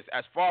ask you this.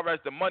 As far as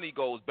the money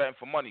goes, betting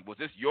for money, was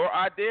this your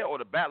idea or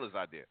the battler's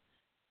idea?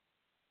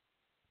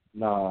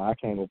 No, I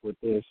came up with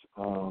this.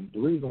 The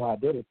reason why I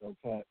did it though,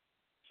 Kat,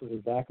 so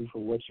exactly for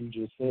what you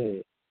just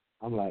said.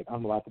 I'm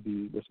about to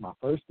be. This is my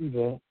first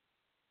event.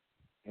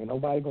 Ain't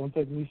nobody gonna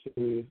take me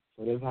serious,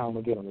 so this is how I'm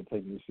gonna get them to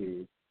take me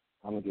serious.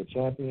 I'm gonna get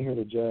Champion here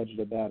to judge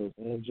the battles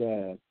and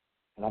Jazz,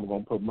 and I'm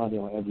gonna put money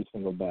on every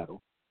single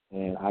battle.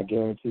 And I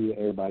guarantee you,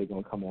 everybody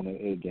gonna come on their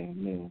A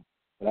game, man.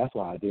 So that's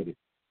why I did it.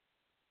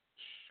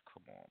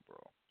 Come on, bro.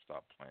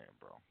 Stop playing,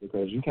 bro.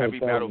 Because you can't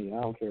tell me.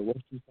 I don't care what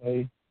you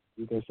say.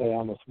 You can say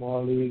I'm a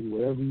small league,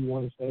 whatever you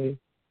want to say,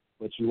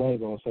 but you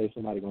ain't gonna say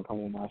somebody gonna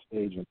come on my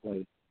stage and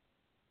play.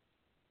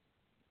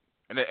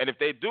 And if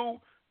they do,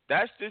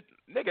 that's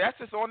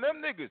just on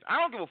them niggas. I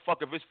don't give a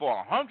fuck if it's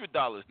for $100,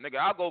 nigga.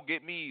 I'll go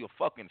get me a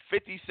fucking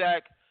 50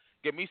 sack,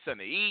 get me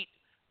something to eat,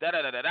 da.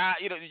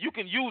 You know, you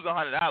can use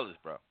 $100,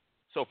 bro.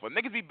 So for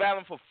niggas be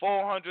battling for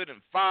 400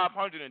 and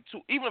 500 and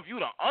even if you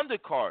the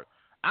undercard,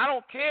 I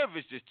don't care if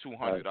it's just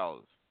 $200.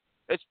 Right.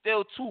 It's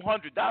still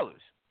 $200.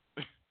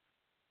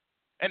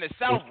 And the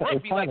South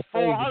rent be like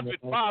 400,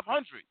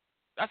 500.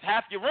 That's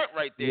half your rent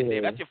right there,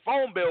 Dave. That's your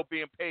phone bill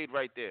being paid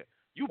right there.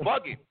 You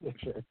bugging.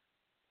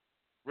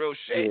 Real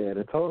shit. Yeah,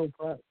 the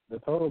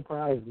total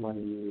prize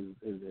money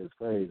is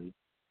crazy.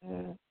 And you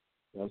know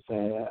what I'm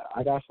saying?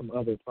 I got some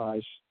other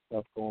prize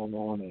stuff going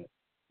on that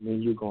me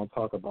and you going to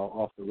talk about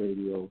off the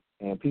radio.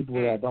 And people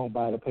that don't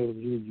buy the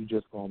pay-per-view, you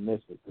just going to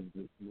miss it. Cause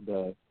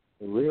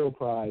the real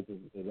prize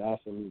is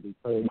absolutely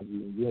crazy.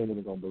 You ain't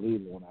even going to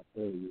believe it when I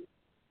tell you.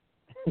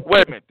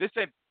 Wait a minute.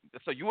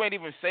 So you ain't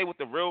even say what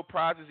the real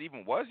prizes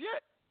even was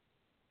yet?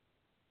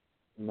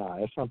 Nah,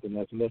 it's something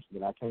that's missing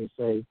that I can't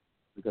say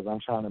because I'm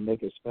trying to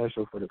make it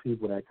special for the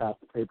people that cop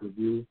the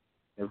pay-per-view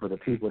and for the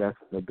people that's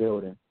in the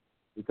building.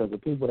 Because the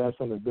people that's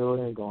in the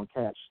building going to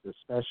catch the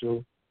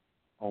special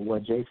on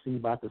what JC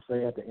about to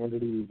say at the end of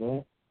the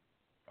event.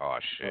 Oh,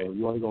 shit. So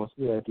you only going to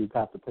see that if you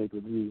cop the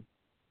pay-per-view.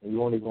 And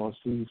you only going to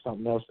see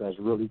something else that's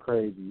really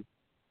crazy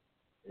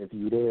if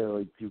you there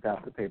or if you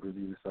cop the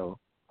pay-per-view. So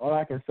all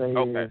I can say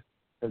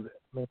is,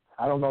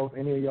 I don't know if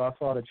any of y'all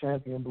saw the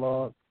Champion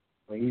blog,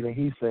 but even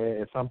he said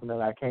it's something that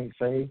I can't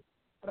say,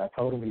 but I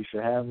told him he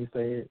should have me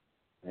say it,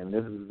 and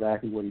this is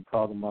exactly what he's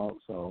talking about.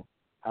 So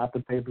cop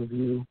the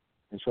pay-per-view,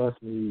 and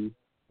trust me,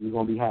 you're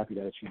going to be happy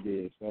that you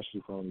did,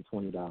 especially for only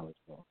 $20.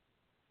 So.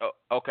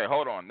 Okay,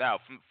 hold on. Now,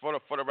 for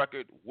the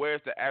record,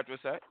 where's the address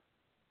at?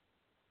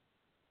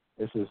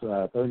 This is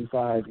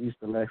 35 East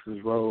Alexis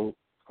Road.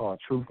 It's called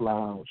Truth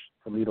Lounge,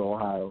 Toledo,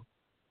 Ohio.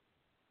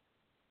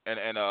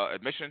 And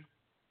admission?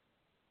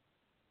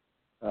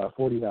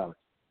 $40.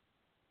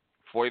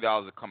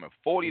 $40 to come in.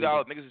 $40.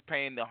 Niggas is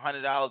paying the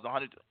 $100,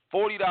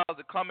 $40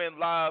 to come in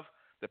live.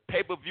 The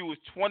pay-per-view is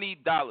 $20.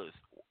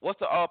 What's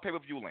the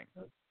pay-per-view link?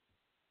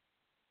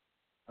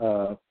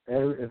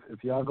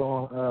 If y'all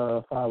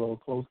go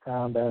follow Close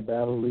Combat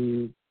Battle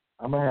League,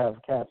 I'm gonna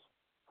have Caps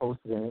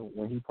posted in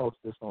when he posts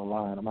this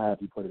online. I'm gonna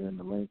have you put it in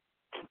the link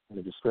in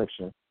the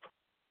description.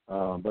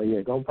 But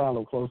yeah, go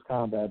follow Close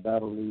Combat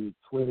Battle League,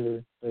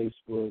 Twitter,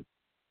 Facebook,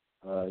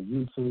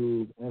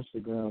 YouTube,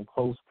 Instagram,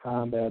 Close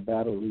Combat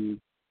Battle League.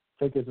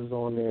 Tickets is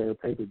on there,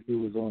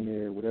 pay-per-view is on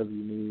there, whatever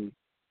you need.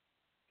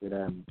 Get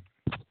at me.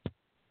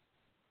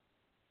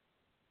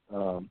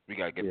 We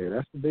gotta get. Yeah,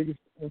 that's the biggest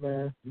thing,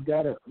 man. You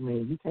gotta. I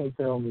mean, you can't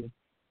tell me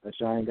that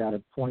y'all ain't got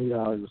 $20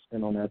 to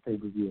spend on that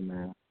pay-per-view,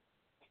 man.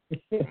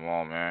 Come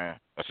on, man.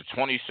 That's a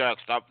 20 sack.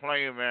 Stop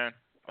playing, man.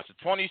 That's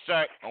a 20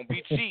 sack. Don't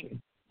be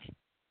cheap.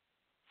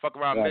 Fuck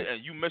around right.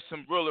 and you miss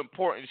some real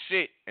important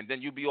shit, and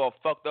then you be all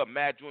fucked up,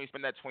 mad you ain't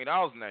spend that $20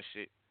 on that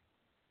shit.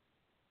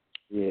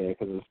 Yeah,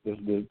 because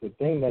the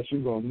thing that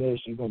you're going to miss,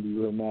 you're going to be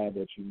real mad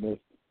that you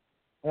missed it.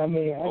 I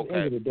mean, at the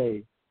end of the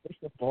day, it's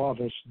the Bob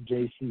and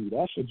JC.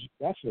 That should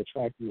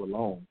attract you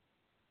alone.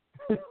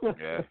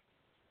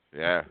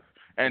 Yeah.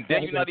 And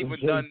then you're not even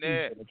done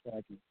there.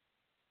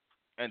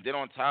 And then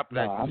on top of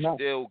that,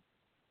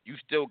 you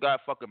still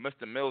got fucking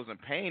Mr. Mills and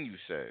Payne, you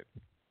said.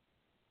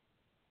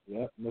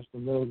 Yep, Mr.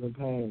 Mills and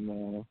Payne,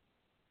 man.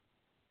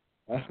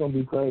 That's gonna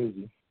be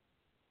crazy.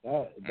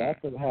 That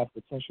could have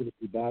potential to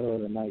be battle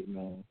of the night,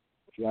 man.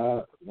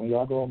 When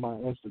y'all go on my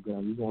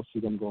Instagram, you're gonna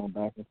see them going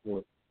back and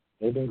forth.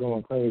 They've been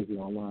going crazy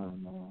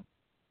online, man.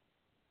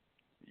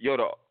 Yo,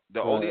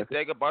 the only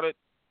thing about it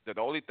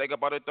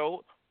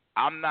though,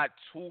 I'm not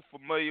too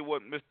familiar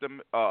with not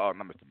Mr.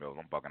 Mills,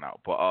 I'm bugging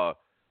out, but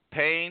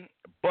Payne.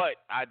 But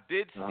I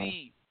did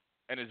see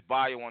in his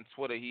bio on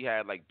Twitter he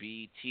had like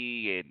BET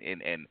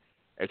and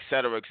et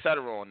cetera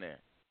on there.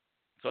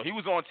 So he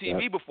was on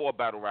TV before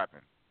battle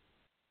rapping.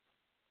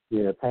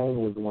 Yeah, Payne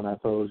was the one I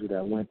told you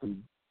that went to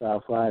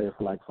South Florida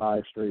for like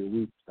 5 straight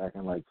weeks back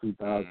in like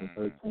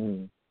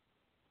 2013.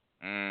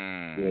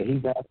 Yeah, he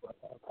battled.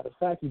 Matter of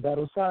fact, he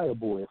battled Sire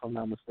Boy, if I'm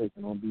not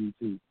mistaken, on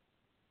BET.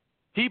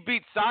 He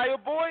beat Sire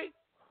Boy?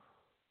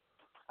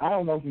 I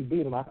don't know if he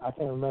beat him. I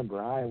can't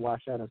remember. I ain't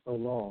watched that in so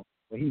long.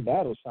 But he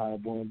battled Sire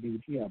Boy on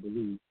BET, I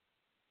believe.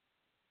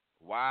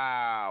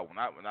 Wow.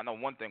 I know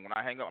one thing. When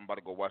I hang up, I'm about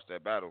to go watch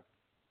that battle.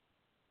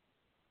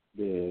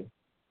 Yeah.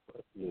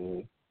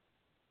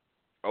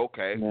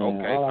 Okay.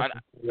 Man,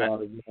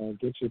 man,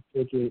 get your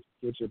ticket,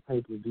 get your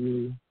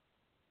pay-per-view,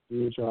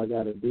 do what y'all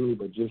got to do,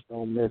 but just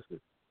don't miss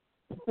it.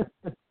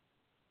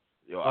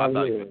 Yo, I'm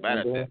not even bad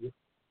at that.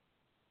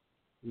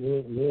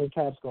 Me and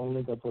Cap's going to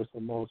link up for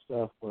some more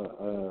stuff, but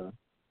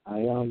I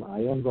am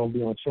going to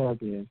be on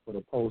Champion for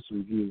the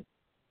post-review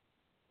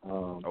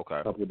a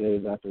couple of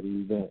days after the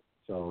event.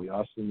 So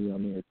y'all see me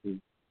on there, too.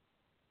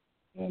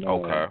 And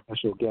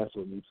special guest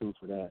with me, too,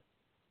 for that.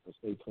 So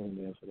stay tuned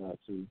in for that,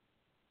 too.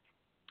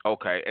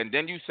 Okay, and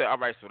then you said, all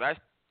right, so that's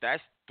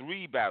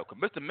 3 battles.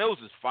 Because Mr. Mills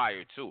is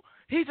fired, too.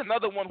 He's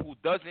another one who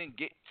doesn't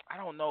get, I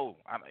don't know.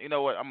 You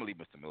know what? I'm going to leave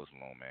Mr. Mills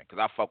alone, man, because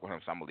I fuck with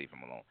him, so I'm going to leave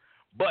him alone.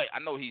 But I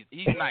know he's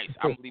nice.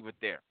 I'm going to leave it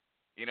there.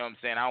 You know what I'm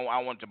saying? I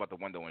don't want to jump out the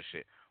window and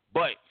shit.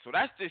 But, so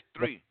that's just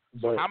 3.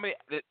 So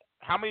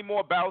how many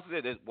more battles is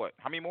there? What?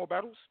 How many more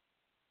battles?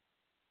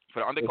 For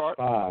the undercard?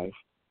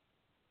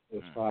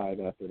 It's 5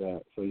 after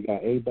that. So you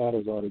got 8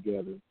 battles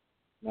altogether.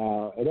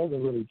 Now, it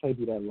doesn't really take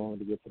you that long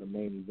to get to the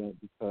main event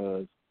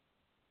because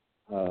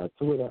 2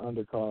 of the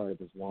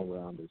undercard is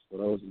 1-rounders. So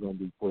those are going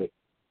to be quick.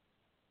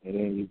 And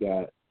then you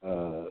got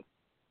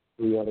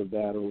 3 other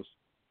battles.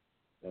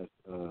 That's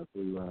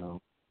 3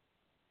 rounds.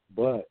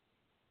 But,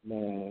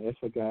 man,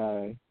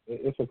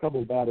 it's a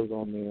couple battles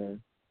on there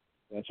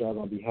that y'all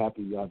going to be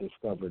happy y'all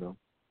discovered them.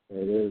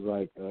 There's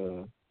like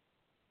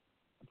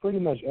pretty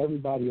much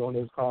everybody on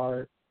this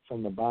card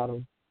from the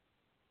bottom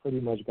pretty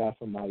much got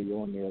somebody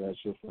on there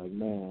that's just like,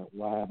 man,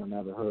 why haven't I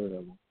ever heard of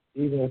them?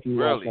 Even if you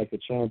watch like the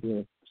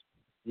Champion,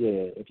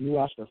 if you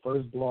watch the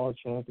first blog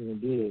Champion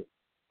did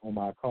on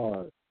my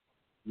card,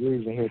 you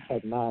even hear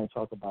Tech 9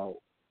 talk about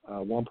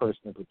one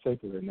person in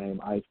particular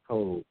named Ice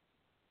Cold.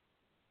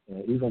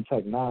 And even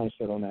Tech 9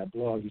 said on that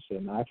blog, he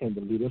said, I can't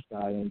believe this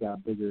guy ain't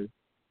got bigger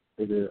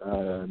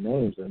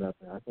names or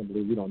nothing. I can't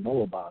believe we don't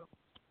know about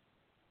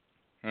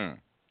him.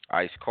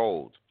 Ice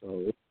Cold.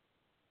 So,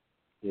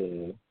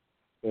 it's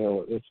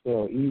spelled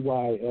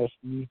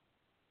EYSEKOLD.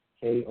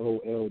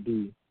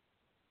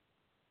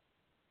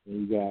 And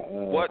you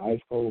got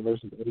Ice Cold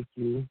versus AQ.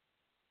 You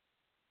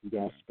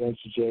got Spence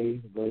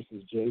J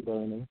versus Jay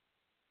Burner.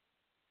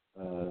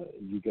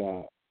 You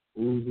got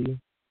Uzi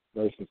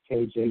versus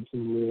KJ Too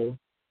Real.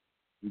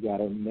 You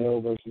got a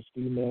male versus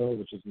female,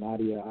 which is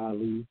Nadia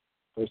Ali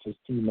versus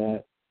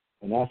T-Mac.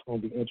 And that's going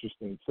to be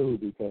interesting, too,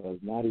 because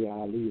Nadia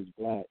Ali is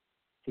black,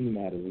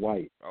 T-Mac is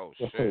white. Oh,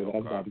 so shit.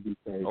 That's about to be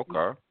crazy.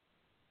 Okay.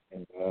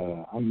 And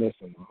I'm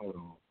missing one. Hold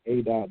on.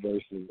 A-Dot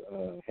versus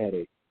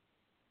Headache.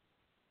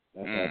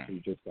 That's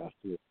actually just got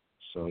to it.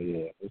 So,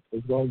 yeah,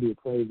 it's going to be a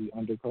crazy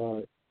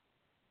undercard.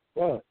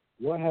 But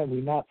what have we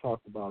not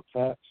talked about,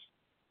 Taps?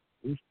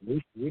 We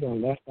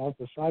done left out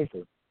the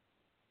cipher.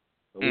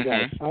 So we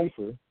got a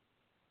cipher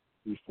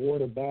before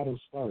the battle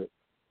starts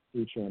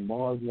featuring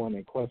Marv 1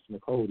 and Quest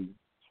McCody,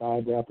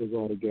 5 rappers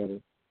all together.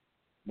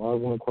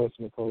 Marv 1, Quest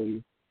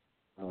McCody,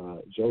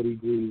 Jody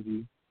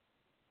Greasy,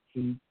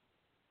 Heat,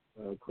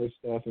 Chris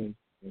Steffens,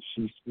 and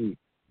She Speak.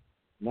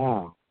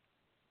 Now,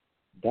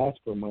 that's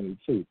for money,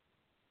 too.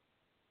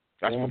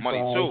 That's for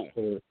money,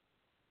 too?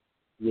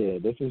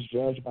 This is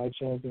judged by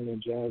Champion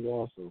and Jazz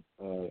also,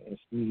 and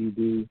Stevie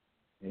B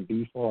and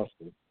B.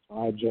 Foster,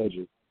 5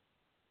 judges.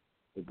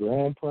 The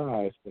grand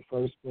prize for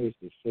first place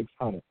is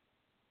 $600.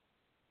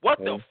 What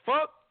the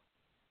fuck?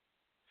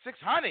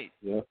 $600?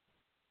 Yep.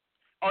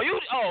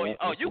 Hold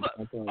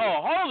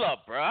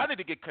up, bro. I need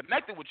to get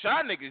connected with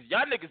y'all niggas.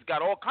 Y'all niggas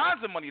got all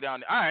kinds of money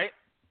down there. All right.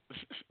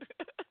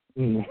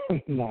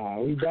 Nah,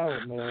 we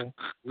don't, man.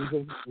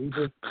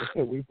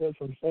 We put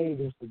some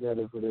savings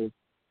together for this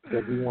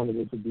because we wanted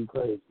it to be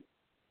crazy.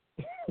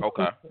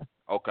 Okay.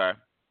 Okay.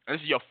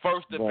 This is your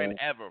first event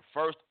ever.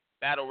 First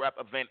battle rap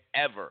event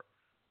ever.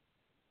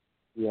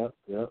 Yep.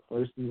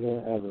 First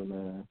event ever,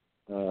 man.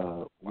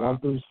 Wow. 1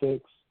 through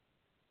 6.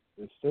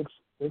 There's six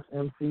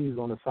MCs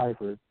on the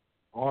cipher.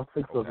 All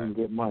six of them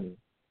get money.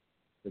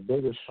 The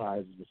biggest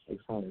prize is the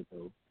 $600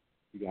 though.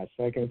 You got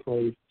second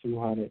place,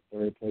 $200,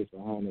 third place,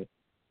 $100,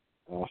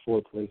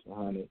 fourth place,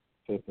 $100,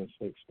 fifth and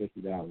sixth,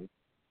 $50.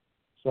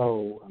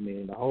 So I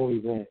mean, the whole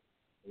event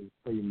is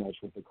pretty much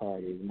what the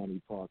card is.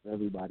 Money talks.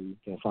 Everybody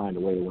can find a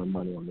way to win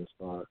money on this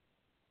card.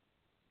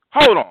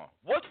 Hold on.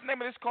 What's the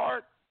name of this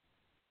card?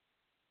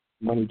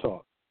 Money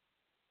talk.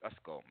 Let's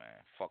go, man.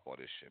 Fuck all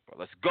this shit, bro.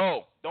 Let's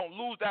go. Don't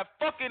lose that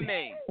fucking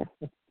name.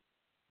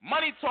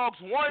 Money Talks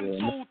 1,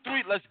 2,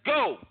 3. Let's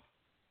go.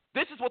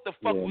 This is what the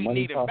fuck we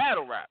need in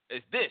battle rap.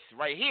 Is this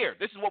right here.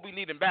 This is what we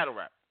need in battle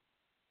rap.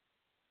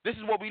 This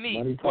is what we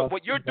need.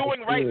 What you're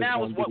doing right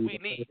now is what we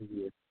need.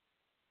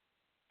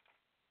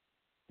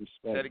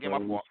 Respect. Say it again, my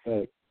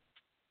fault.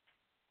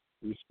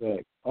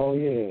 Respect. Oh,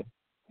 yeah.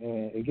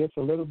 And it gets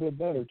a little bit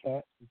better,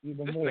 Cat.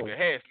 Even this more. Nigga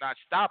head's not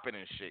stopping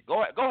and shit.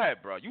 Go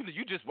ahead, bro. You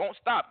just won't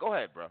stop. Go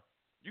ahead, bro.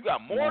 You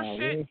got more shit?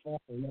 We ain't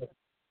stopping yet.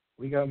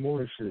 We got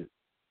more shit.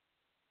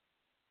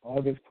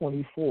 August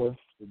 24th,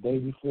 the day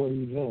before the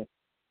event,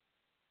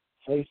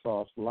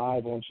 face-offs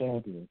live on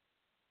Champion.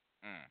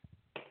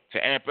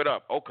 To amp it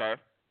up. Okay.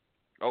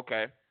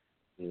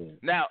 Yeah.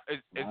 Now,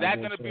 is that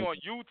going to be on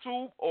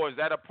YouTube or is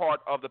that a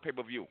part of the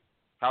pay-per-view?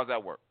 How's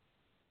that work?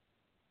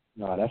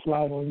 No, that's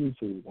live on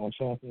YouTube, on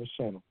Champion's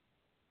channel.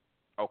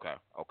 Okay,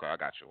 I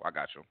got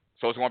you.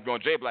 So it's going to be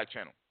on J Black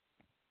channel?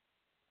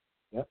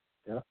 Yep.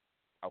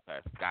 Okay,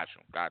 got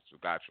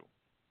you.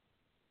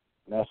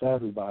 That's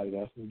everybody.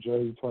 That's New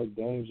Jersey, Twerk,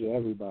 Danger,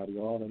 everybody,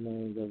 all the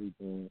names,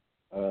 everything.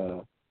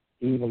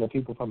 Even the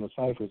people from the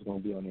Cypher is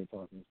going to be on there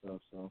talking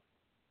stuff, so.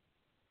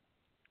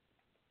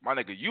 My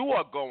nigga, you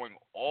are going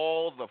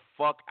all the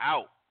fuck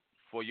out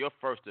for your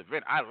first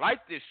event. I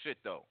like this shit,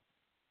 though.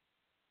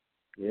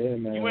 Yeah,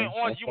 man. You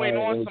ain't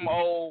on some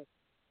old,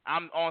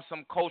 I'm on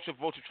some culture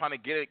vulture trying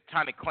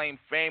to claim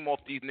fame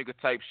off these nigga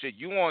type shit.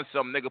 You on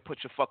some nigga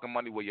put your fucking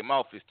money where your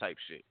mouth is type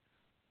shit.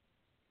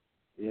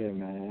 Yeah,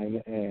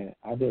 man. And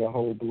I did a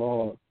whole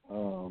blog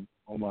on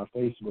my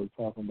Facebook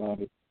talking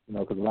about it,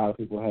 because a lot of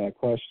people had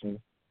questions.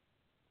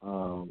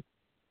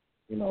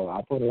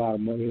 I put a lot of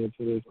money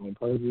into this on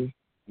purpose,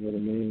 you know what I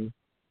mean?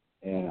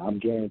 And I'm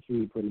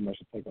guaranteed pretty much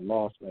to take a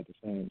loss, but at the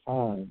same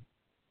time,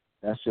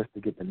 that's just to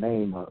get the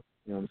name up.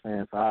 You know what I'm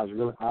saying? So I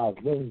was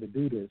willing to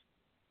do this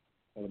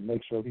to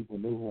make sure people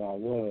knew who I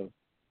was.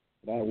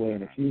 That way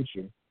in the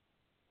future,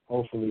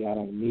 hopefully I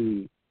don't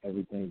need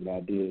everything that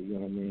I did, you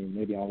know what I mean?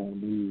 Maybe I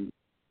won't need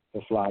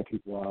to fly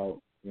people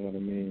out, you know what I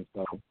mean?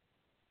 So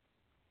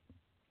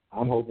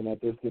I'm hoping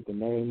that this get the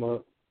name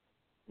up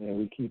and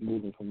we keep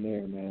moving from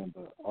there, man.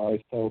 But I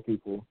always tell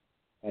people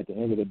at the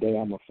end of the day,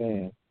 I'm a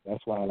fan.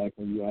 That's why, like,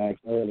 when you asked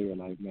earlier,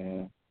 like,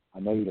 man, I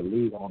know you're the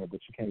league owner, but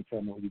you can't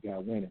tell me who you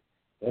got winning.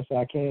 Yes,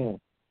 I can.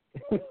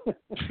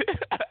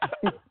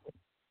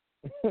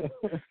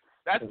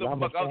 That's the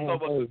fuck I'm talking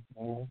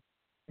about.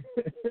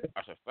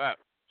 That's a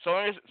fact. So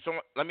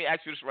let me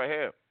ask you this right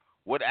here: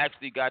 what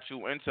actually got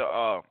you into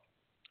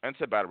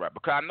battle rap?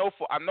 Because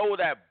I know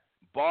that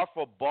Bar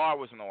for Bar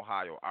was in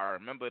Ohio. I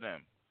remember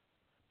them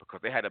because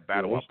they had a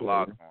battle up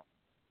blog on.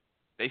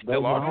 They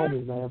still are there?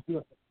 Homies, man.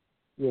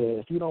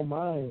 If you don't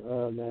mind,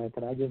 man,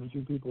 can I give a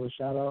few people a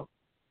shout out?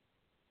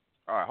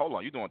 All right, hold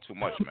on. You're doing too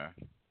much, man.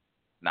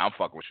 Nah, I'm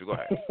fucking with you. Go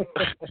ahead.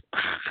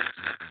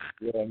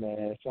 Yeah,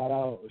 man. Shout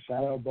out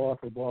Bar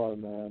for Bar,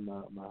 man.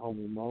 My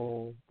homie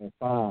Moan and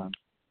Fonz.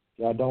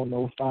 If y'all don't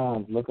know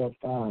Fonz, look up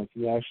Fonz.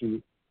 He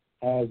actually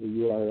has a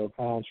URL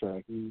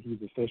contract.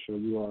 He's official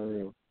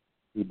URL.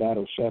 He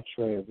battled Chef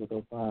Trev. Look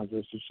up Fonz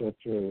versus Chef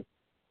Trev.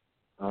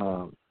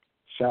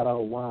 Shout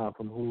out Juan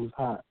from Who's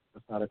Hot.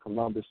 That's out of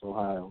Columbus,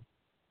 Ohio.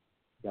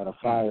 Got a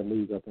fire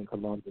league up in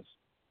Columbus.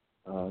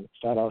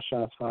 Shout out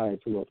Shots Fired,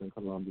 too, up in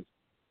Columbus.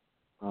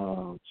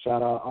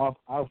 Shout out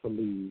Alpha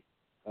League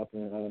up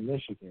in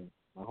Michigan.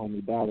 My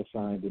homie Dollar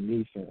Sign,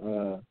 Denise,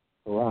 in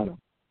Toronto.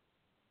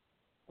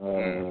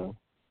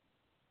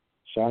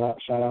 Shout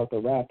out the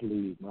Rap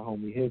League, my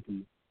homie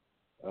Hippie,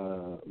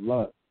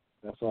 Luck.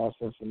 That's all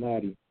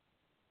Cincinnati.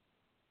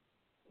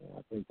 Yeah,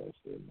 I think that's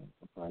it, man.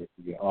 I'm probably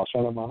forget.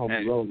 Shout out my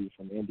homie Rolly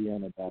from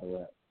Indiana Battle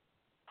Rap.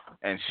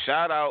 And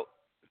shout out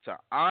to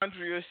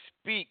Andrea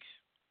Speaks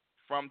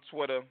from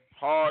Twitter,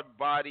 hard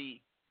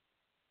body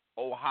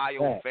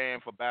Ohio fan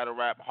for battle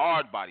rap.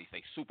 Hard body,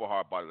 like super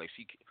hard body. Like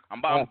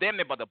I'm damn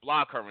near about to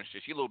block her and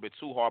shit. She a little bit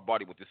too hard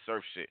body with this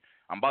surf shit.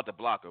 I'm about to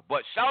block her,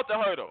 but shout out to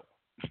her though.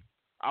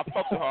 I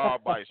fuck with her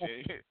hard body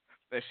shit.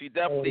 And she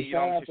definitely,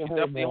 she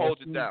definitely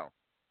holds it down.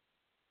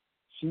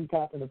 She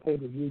copping the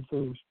pay-per-view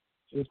too.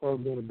 She's supposed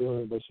to be in the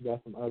building, but she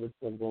got some other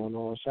stuff going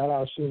on. Shout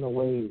out Sheena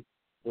Wade,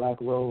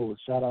 Black Rose.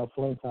 Shout out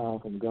Flint Town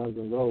from Guns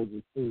N'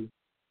 Roses too.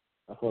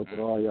 I fuck with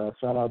all y'all.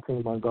 Shout out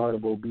Team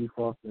Unguardable, B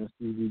Foster and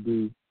Stevie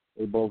B.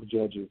 They both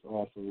judges,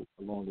 also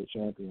along with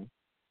Champion.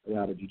 They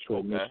out of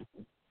Detroit,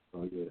 Michigan.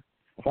 So yeah.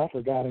 If I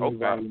forgot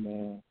anybody,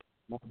 man,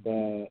 my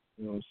bad.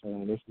 You know what I'm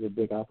saying? This is a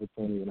big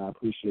opportunity, and I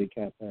appreciate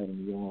Cap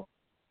having me on.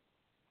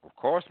 Of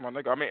course, my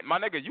nigga. I mean, my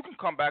nigga, you can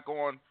come back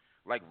on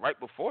like right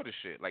before the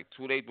shit, like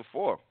 2 days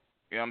before.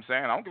 You know what I'm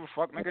saying? I don't give a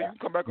fuck, nigga. You can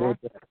come back on.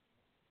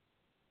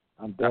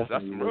 I'm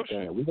definitely with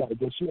that. We got to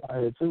get you out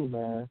here too,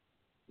 man.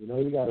 You know,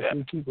 you got a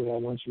few people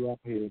that want you out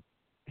here.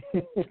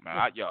 Man,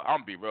 I'm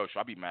gonna be real.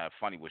 I be mad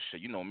funny with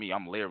shit. You know me,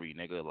 I'm Larry,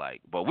 nigga.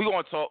 Like, but we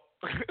gonna talk.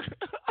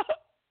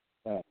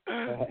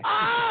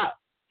 I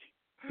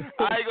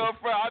ain't gonna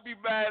front. I be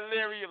mad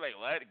Larry. You're like,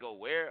 what? Go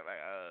where?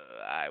 Like,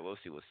 all right, we'll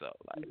see what's up.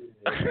 Like,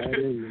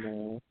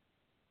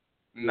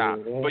 nah,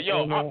 but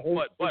yo,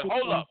 but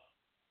hold up.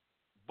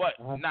 But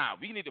nah,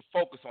 we need to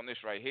focus on this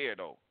right here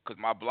though, because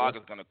my blog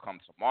is gonna come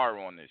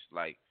tomorrow on this.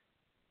 Like,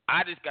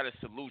 I just gotta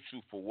salute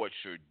you for what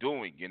you're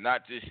doing. You're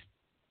not just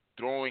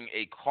throwing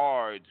a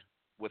card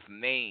with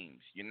names.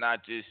 You're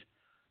not just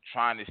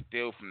trying to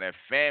steal from their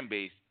fan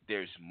base.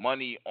 There's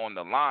money on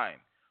the line.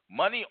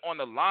 Money on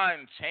the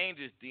line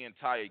changes the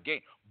entire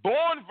game.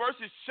 Bourne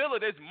versus Chiller,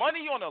 there's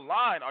money on the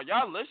line. Are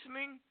y'all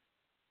listening?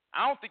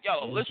 I don't think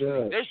y'all are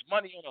listening. There's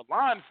money on the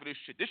line for this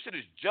shit. This shit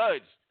is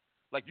judged.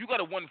 Like, you got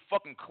to win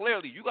fucking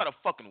clearly. You got to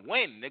fucking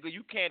win, nigga.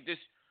 You can't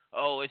just,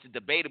 it's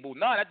debatable.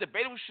 No, that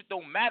debatable shit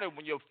don't matter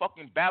when you're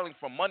fucking battling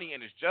for money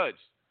and it's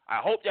judged. I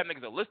hope y'all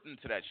niggas are listening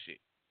to that shit.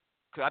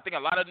 Because I think a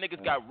lot of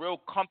niggas got real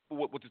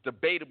comfortable with this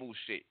debatable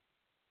shit.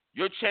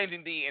 You're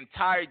changing the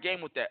entire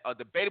game with that.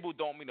 Debatable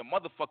don't mean a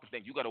motherfucking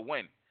thing. You got to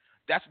win.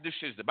 That's what this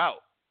shit is about.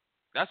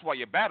 That's why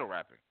you're battle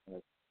rapping.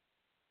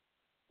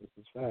 This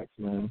is facts,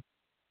 man.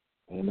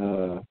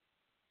 And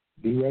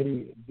be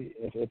ready.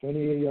 If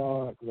any of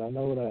y'all, because I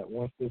know that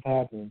once this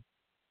happens,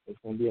 it's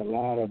going to be a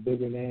lot of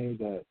bigger names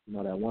that, you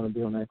know, that want to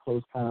be on that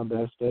close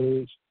combat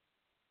stage.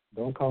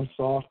 Don't come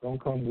soft.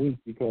 Don't come weak,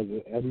 because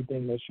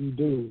everything that you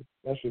do,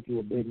 especially if you're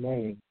a big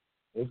name,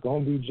 it's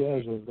going to be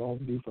judged. It's going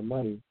to be for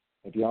money.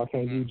 If y'all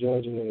can't be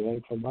judging and it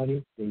ain't for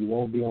money, then you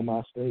won't be on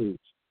my stage.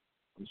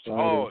 I'm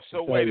sorry.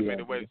 So wait a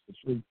minute.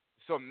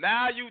 So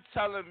now you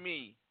telling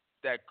me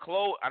that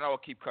I know I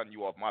keep cutting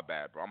you off. My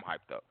bad, bro. I'm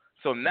hyped up.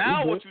 So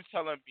now what you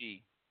telling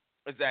me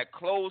is that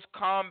Close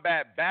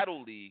Combat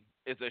Battle League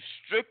is a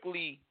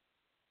strictly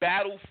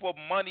battle for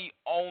money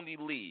only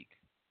league.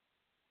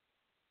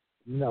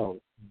 No,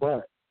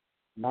 but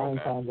 9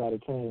 times out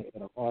of 10,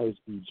 it'll always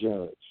be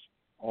judged.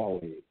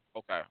 Always.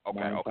 Okay. I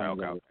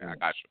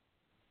got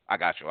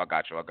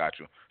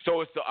you.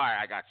 So it's all right.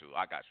 I got you.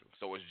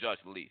 So it's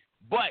judged at least.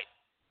 But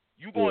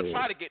you gonna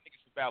try to get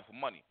niggas to battle for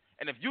money,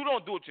 and if you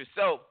don't do it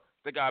yourself,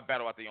 they gotta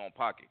battle out their own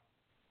pocket.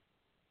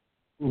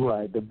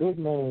 Right. The big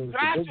names.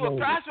 Can I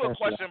ask you a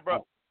question,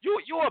 bro?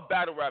 You're a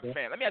battle rap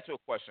fan. Let me ask you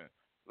a question.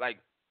 Like,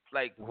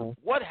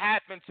 what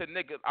happened to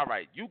niggas? All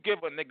right, you give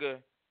a nigga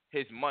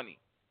his money.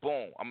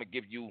 Boom. I'm gonna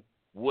give you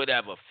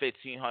whatever,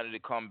 $1,500 to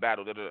come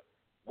battle.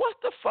 What's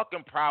the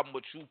fucking problem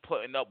with you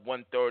putting up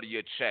 $130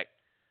 a check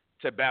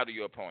to battle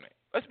your opponent?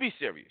 Let's be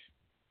serious.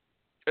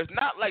 It's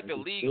not like the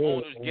league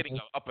owners getting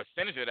a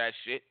percentage of that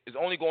shit. It's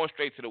only going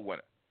straight to the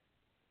winner.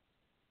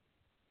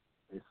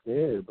 It's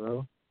scared,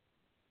 bro.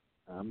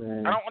 I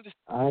mean, I don't understand.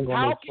 I ain't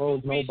gonna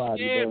expose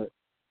nobody, scared,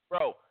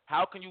 bro.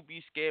 How can you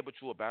be scared but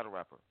you a battle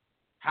rapper?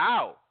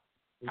 How?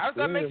 How does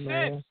that make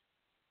sense?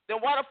 Then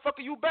why the fuck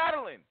are you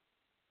battling?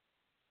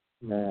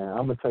 Man,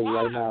 I'm gonna tell you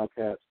right now,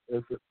 Caps.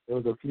 There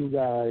was a few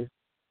guys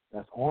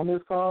that's on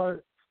this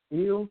card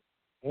still,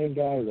 and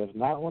guys that's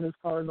not on this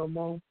card no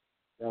more.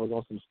 That was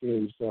on some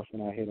scary stuff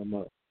when I hit them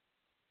up.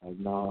 Like,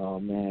 no,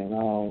 man,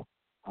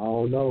 I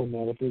don't know,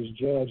 man. If it's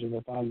judged and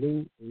if I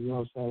lose, you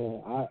know what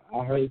I'm saying?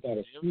 I heard that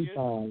a few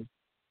times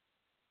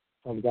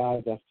from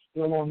guys that's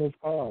still on this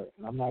card,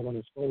 and I'm not gonna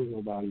expose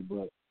nobody,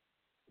 but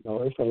you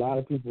know, it's a lot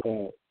of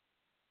people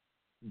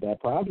that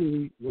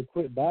probably would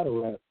quit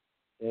battle rap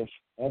if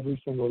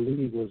every single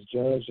league was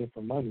judged and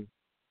for money.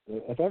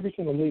 If every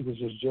single league was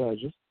just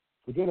judged, just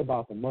forget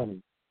about the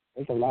money.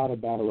 There's a lot of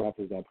battle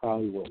rappers that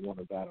probably wouldn't want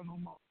to battle no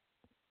more.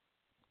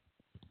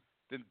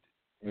 And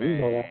we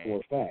know that for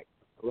a fact.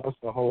 Or else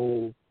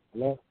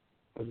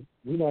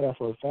we know that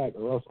for a fact,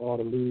 or else all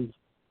the leagues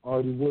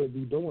already would be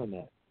doing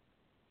that.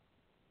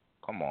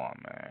 Come on,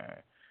 man.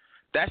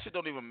 That shit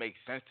don't even make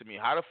sense to me.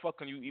 How the fuck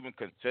can you even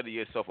consider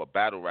yourself a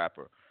battle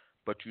rapper,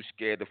 but you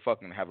scared to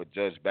fucking have a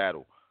judge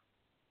battle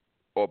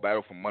or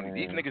battle for money? Man.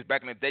 These niggas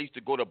back in the day used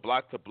to go to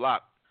block,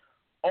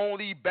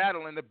 only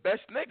battling the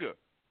best nigga.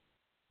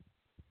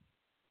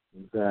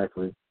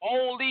 Exactly.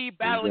 Only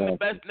battling the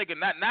best nigga,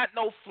 not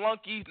no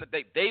flunkies.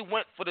 They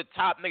went for the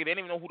top nigga. They didn't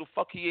even know who the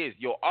fuck he is.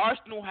 Yo,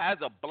 Arsenal has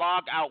a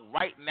blog out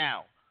right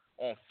now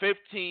on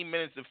 15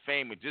 Minutes of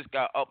Fame. It just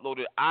got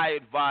uploaded. I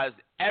advise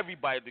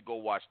everybody to go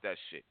watch that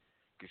shit,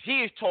 because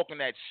he is talking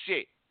that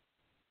shit.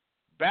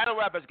 Battle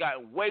rap has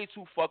gotten way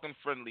too fucking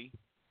friendly.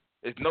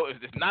 It's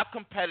not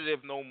competitive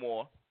no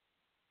more.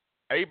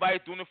 Everybody's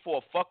doing it for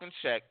a fucking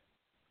check.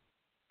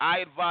 I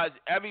advise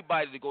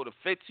everybody to go to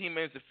 15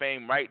 Minutes of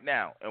Fame right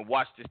now and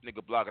watch this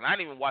nigga blog. And I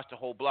didn't even watch the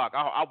whole blog.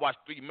 I watched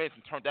 3 minutes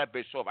and turned that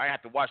bitch off. I didn't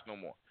have to watch no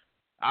more.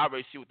 I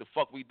already see what the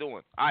fuck we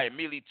doing. I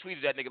immediately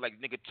tweeted that nigga like,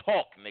 nigga,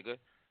 talk, nigga.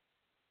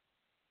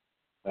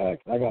 I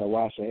gotta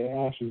watch it.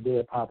 It actually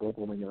did pop up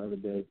on me the other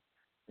day,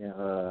 and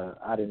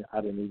I didn't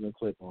even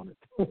click on it.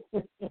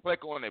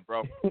 Click on it,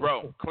 bro.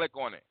 Bro, click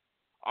on it.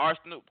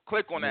 Arsenal,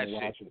 click on that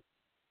shit. It.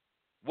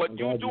 What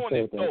you doing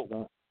is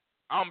dope.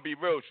 I'm gonna be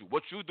real with you.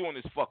 What you doing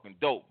is fucking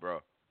dope,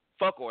 bro.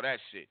 Fuck all that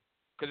shit.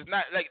 Cause it's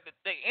not like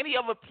any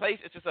other place.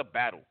 It's just a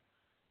battle.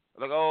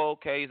 Like, oh,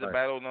 okay, it's a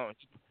battle. No,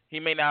 he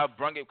may not have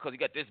brung it because he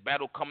got this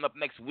battle coming up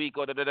next week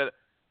or da.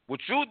 What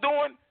you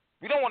doing?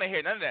 We don't want to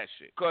hear none of that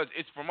shit because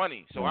it's for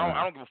money. So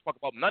I don't give a fuck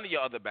about none of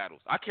your other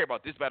battles. I care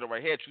about this battle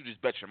right here that you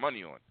just bet your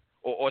money on,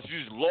 or if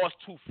you just lost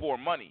to for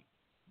money.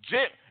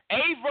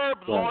 A-Verb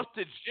lost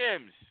to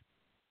Gems.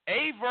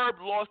 A-Verb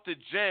lost to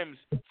Gems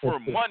for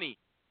money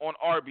on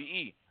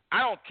RBE. I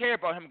don't care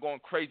about him going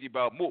crazy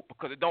about Moot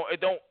because it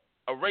don't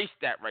erase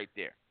that right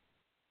there.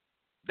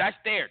 That's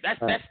there. That's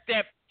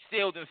step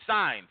sealed and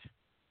signed.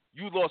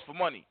 You lost for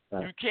money.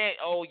 You can't.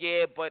 Oh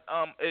yeah, but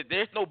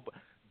there's no.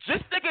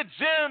 Just nigga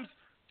Gems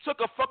took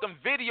a fucking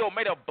video,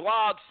 made a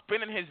blog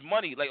spending his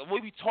money. Like, what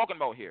are we talking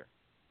about here?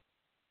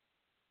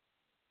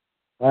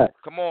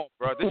 Come on,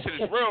 bro. This shit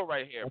is real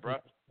right here, bro.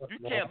 You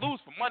can't lose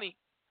for money.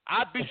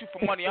 I beat you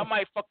for money. I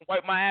might fucking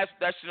wipe my ass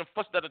with that shit and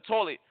flush it down the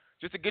toilet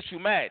just to get you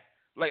mad.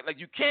 Like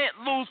you can't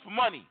lose for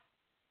money.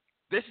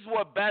 This is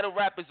what battle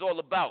rap is all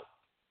about.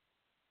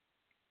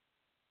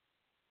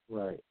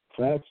 Right.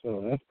 Facts,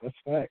 though. That's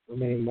fact. I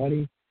mean,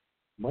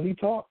 money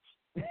talks.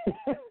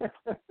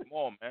 Come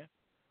on, man.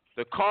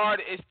 The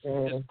card is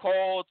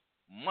called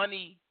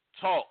Money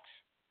Talks.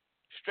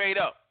 Straight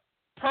up.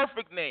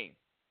 Perfect name.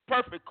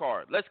 Perfect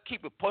card. Let's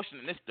keep it pushing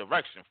in this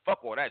direction.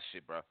 Fuck all that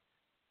shit, bro.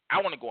 I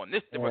want to go in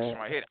this direction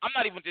right here. I'm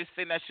not even just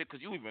saying that shit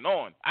because you even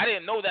on. I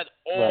didn't know that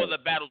all the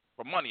battles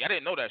were for money. I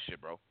didn't know that shit,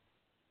 bro.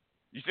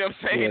 You see what I'm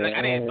saying? Like,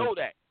 I didn't know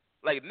that.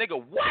 Like,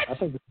 nigga, what?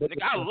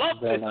 Nigga, I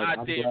love this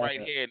idea right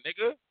here,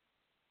 nigga.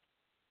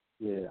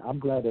 Yeah, I'm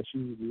glad that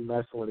you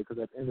messed with it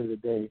because at the end of the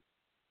day,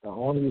 the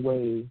only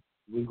way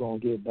we're going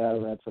to get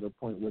battle rap to the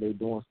point where they're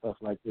doing stuff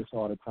like this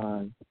all the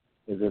time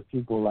is if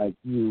people like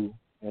you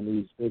and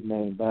these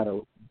big-name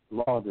battle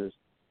bloggers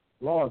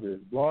are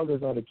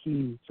the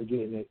key to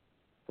getting it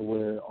to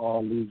where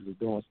all leagues are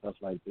doing stuff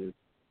like this.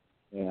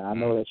 And I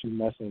know that you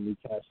messing with me,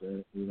 cats,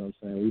 you know what I'm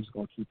saying? We're just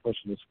going to keep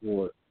pushing this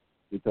forward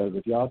because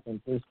if y'all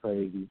think this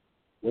crazy,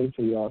 wait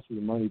till y'all see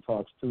Money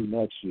Talks 2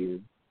 next year.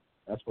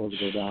 That's supposed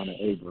to go down in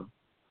April.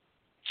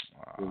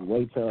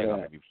 Wait till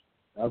that.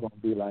 That's gonna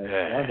be like,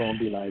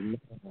 man,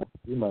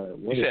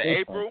 what you is said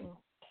April? Talking?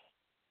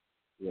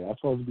 Yeah, that's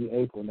supposed to be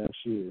April next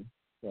year.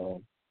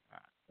 So,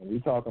 and we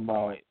talking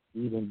about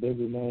even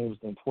bigger names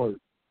than Twerk.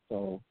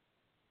 So,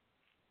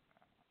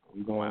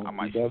 we going. I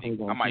might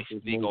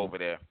sneak over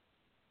there.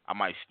 I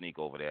might sneak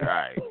over there. All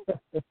right.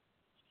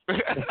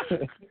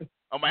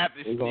 I might have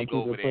to sneak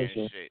over there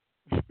and shit.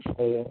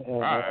 Hey,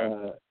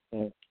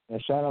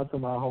 and shout out to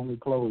my homie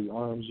Chloe,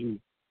 RMG.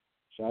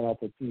 Shout out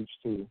to Peach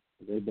too.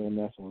 They've been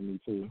messing with me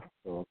too.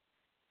 So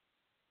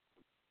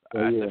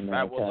yeah,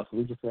 man.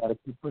 We just gotta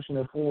keep pushing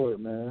it forward,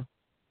 man.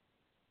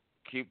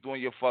 Keep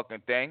doing your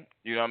fucking thing.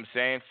 You know what I'm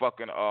saying?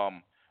 Fucking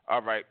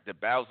all right, the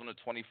battle's on the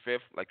 25th,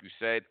 like you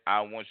said. I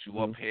want you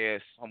up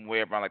here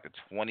somewhere around like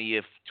the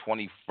 20th,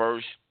 21st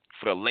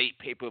for the late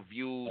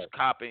pay-per-views,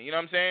 copping. You know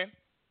what I'm saying?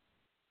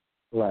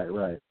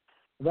 Right.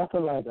 That's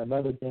like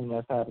another thing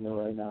that's happening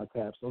right now,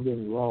 Caps. Don't get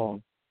me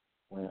wrong.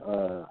 When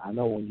I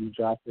know when you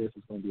drop this,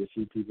 it's going to be a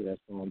few people that's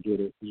going to get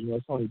it. Because,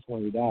 it's only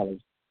 $20.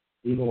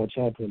 Even when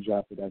Champion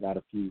dropped it, I got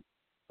a few.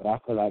 But I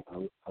feel like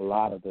a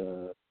lot of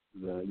the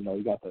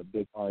you got the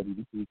big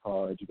RDB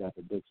cards, you got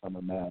the big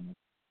Summer Madness.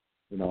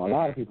 A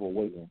lot of people are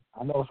waiting.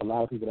 I know it's a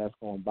lot of people that's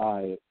going to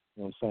buy it,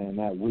 you know what I'm saying,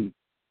 that week,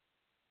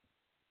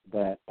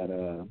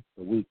 the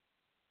week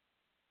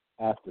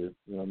after, you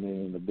know what I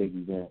mean, the big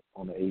event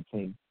on the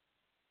 18th.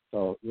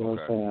 So, you know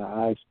what I'm saying,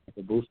 I expect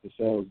to boost the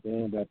sales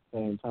then, but at the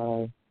same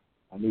time,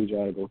 I need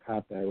y'all to go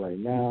cop that right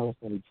now.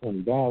 It's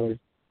only $20.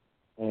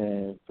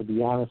 And to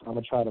be honest, I'm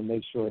going to try to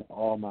make sure that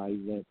all my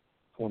events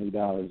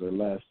 $20 or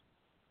less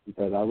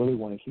because I really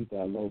want to keep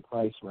that low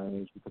price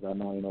range because I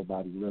know ain't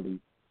nobody really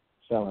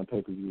selling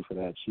pay-per-view for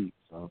that cheap.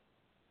 So,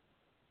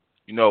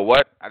 you know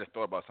what? I just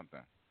thought about something.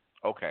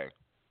 Okay.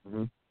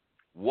 Mm-hmm.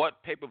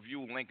 What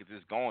pay-per-view link is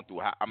this going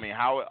through?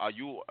 How are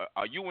you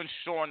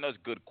ensuring us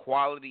good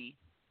quality?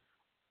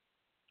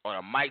 Or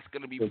the mic's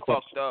going to be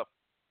fucked up?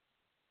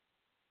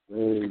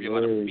 Very, give you a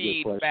lot of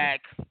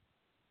feedback.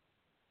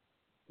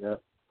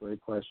 Yep,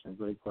 great question.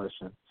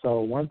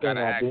 So one thing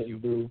I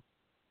didn't do,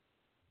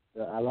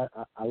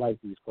 I like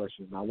these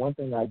questions. Now, one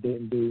thing I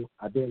didn't do,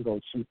 I didn't go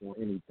cheap on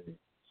anything.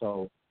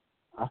 So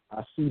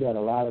I see that a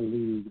lot of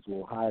leagues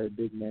will hire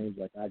big names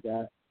like I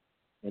got,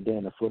 and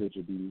then the footage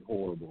will be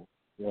horrible.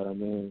 You know what I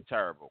mean?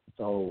 Terrible.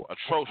 So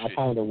atrocious. I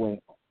kind of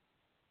went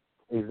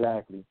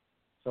exactly.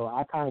 So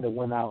I kind of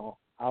went out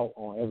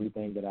on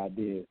everything that I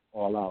did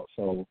all out.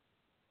 So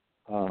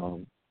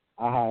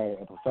I hired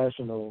a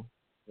professional,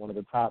 one of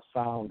the top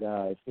sound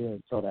guys here,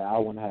 so that I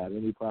wouldn't have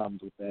any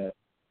problems with that.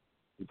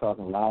 We're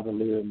talking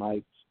lavalier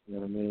mics, you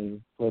know what I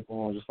mean? Flip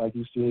on, just like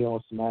you see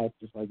on Smack,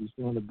 just like you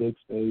see on the big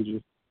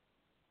stages.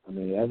 I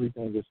mean,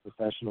 everything is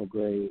professional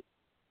grade.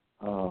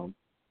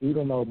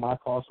 Even though my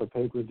cost for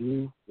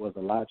pay-per-view was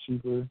a lot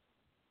cheaper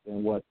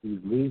than what these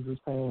leagues was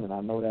paying, and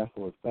I know that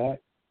for a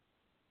fact,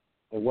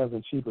 it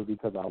wasn't cheaper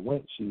because I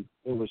went cheap.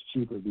 It was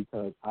cheaper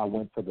because I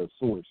went to the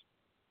source.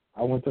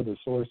 I went to the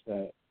source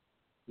that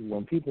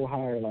when people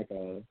hire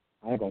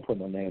I ain't going to put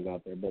no names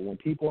out there, but when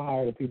people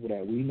hire the people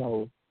that we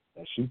know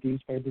that shoot these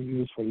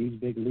pay-per-views for these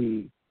big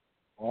leagues,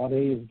 all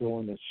they is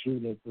doing is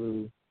shooting it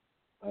through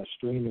a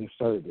streaming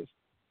service.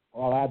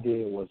 All I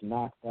did was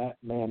knock that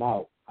man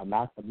out. I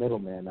knocked the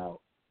middleman out,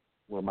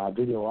 where my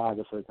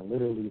videographer can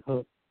literally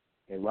hook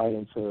it right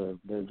into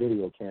their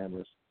video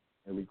cameras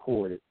and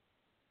record it.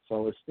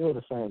 So it's still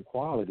the same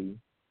quality.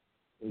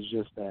 It's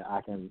just that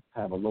I can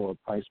have a lower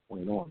price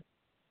point on it.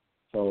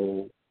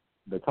 So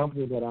the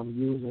company that I'm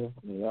using,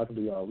 I mean, y'all can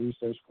do y'all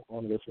research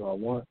on it if y'all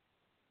want.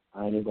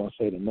 I ain't even going to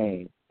say the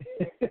name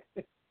because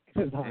I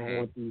don't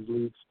want these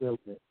leagues spilling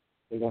it.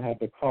 They're going to have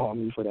to call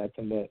me for that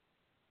commit.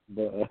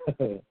 But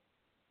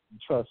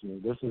trust me,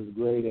 this is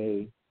grade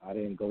A. I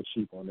didn't go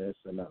cheap on this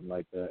or nothing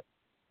like that.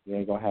 You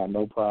ain't going to have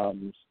no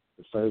problems.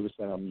 The service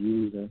that I'm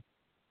using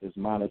is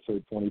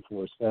monitored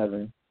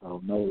 24/7,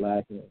 so no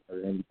lacking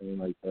or anything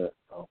like that.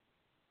 So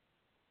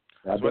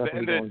at the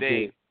end of the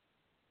day,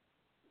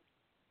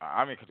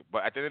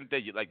 but at the end of the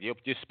day,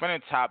 you're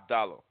spending top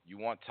dollar. You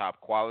want top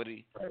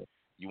quality. Right.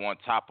 You want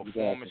top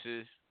performances.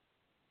 Exactly.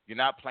 You're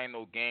not playing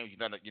no games.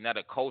 You're not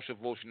a culture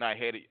vote. You're not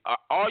here to.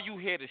 Are you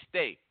here to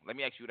stay? Let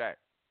me ask you that.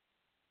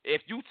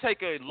 If you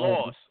take a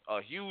loss,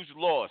 a huge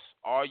loss,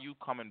 are you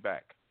coming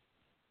back?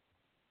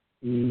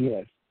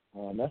 Yes.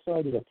 That's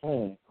already the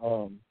plan.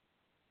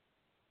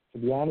 To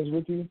be honest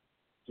with you,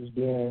 just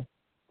being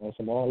on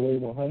some all the way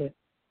 100,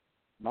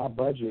 my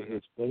budget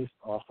is based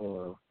off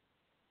of.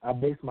 I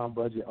base my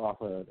budget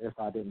off of if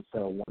I didn't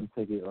sell one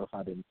ticket or if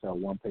I didn't sell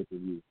one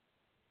pay-per-view,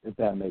 if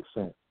that makes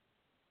sense.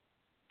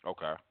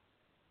 Okay.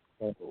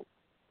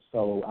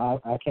 So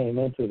I came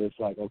into this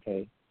like,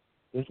 okay,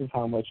 this is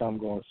how much I'm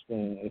going to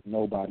spend if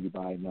nobody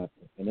buy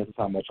nothing, and this is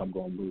how much I'm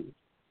going to lose.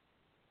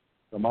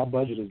 So my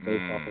budget is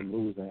based off of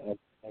losing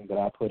everything that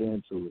I put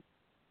into it.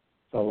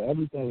 So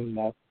everything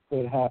that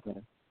could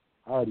happen,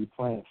 I already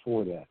planned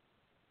for that.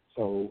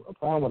 So a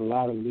problem with a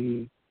lot of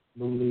new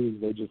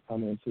leagues, they just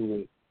come into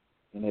it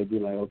and they be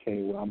like,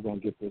 okay, well, I'm going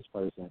to get this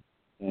person,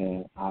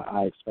 and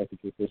I expect to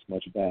get this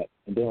much back.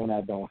 And then when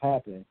that don't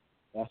happen,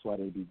 that's why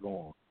they be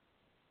gone.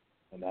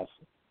 And that's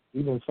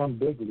even some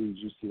big leagues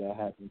you see that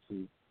happen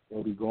to.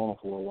 They'll be gone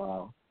for a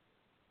while.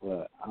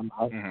 But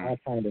I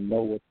kind of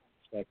know what to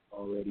expect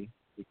already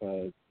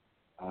because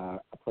I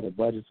put a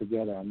budget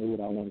together. I knew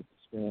what I wanted to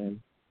spend.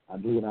 I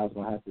knew what I was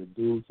going to have to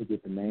do to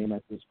get the name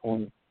at this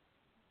point.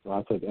 So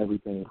I took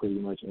everything pretty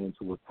much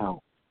into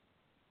account.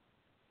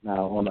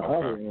 Now, on the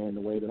other end,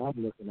 the way that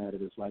I'm looking at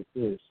it is like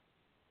this.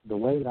 The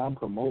way that I'm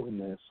promoting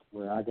this,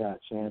 where I got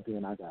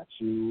Champion, I got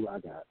you, I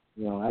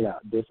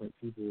got different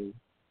people.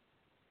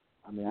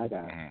 I mean, I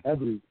got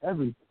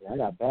everything. I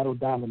got Battle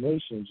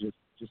Domination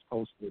just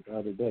posted the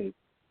other day.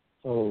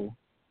 So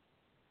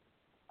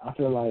I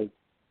feel like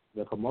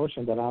the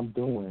promotion that I'm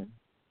doing,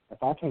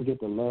 if I can get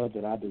the love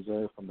that I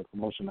deserve from the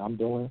promotion I'm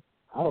doing,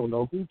 I don't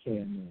know who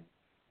can, man.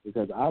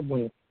 Because I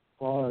went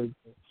far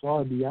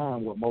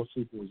beyond what most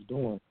people was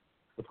doing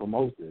to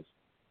promote this.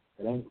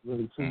 It ain't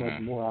really too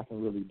much more I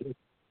can really do.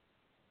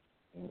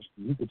 And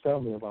you can tell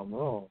me if I'm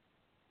wrong.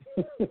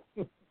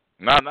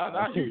 No.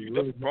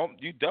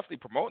 You definitely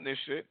promoting this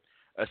shit,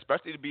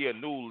 especially to be a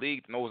new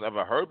league no one's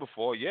ever heard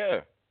before.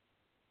 Yeah.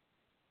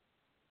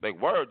 Like,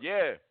 word,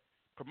 yeah.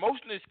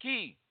 Promotion is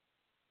key.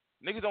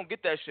 Niggas don't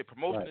get that shit.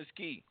 Promotion is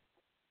key.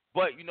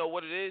 But you know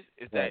what it is?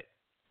 Is that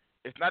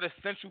it's not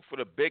essential for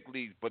the big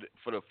leagues, but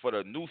for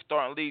the new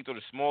starting leagues or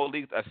the small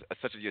leagues,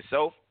 such as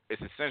yourself,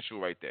 it's essential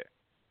right there.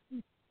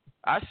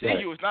 I see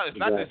you. It's not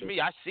just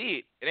me. I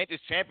see it. It ain't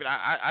just Champion.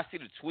 I see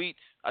the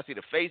tweets. I see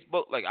the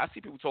Facebook. Like, I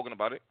see people talking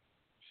about it.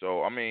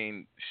 So, I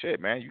mean, shit,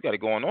 man. You got it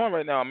going on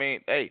right now. I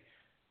mean, hey,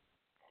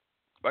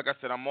 like I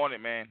said, I'm on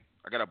it, man.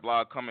 I got a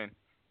blog coming.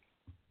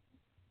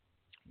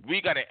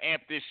 We got to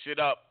amp this shit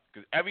up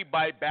because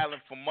everybody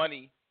battling for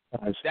money.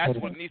 That's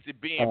what needs to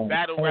be in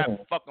battle rap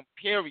fucking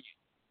period.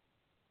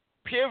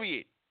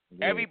 Period.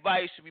 Yeah.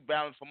 Everybody should be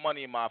battling for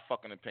money, in my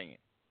fucking opinion.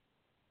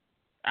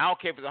 I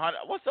don't care if it's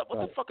 $100. What's up? What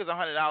the fuck is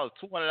 $100?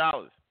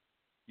 $200?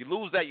 You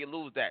lose that, you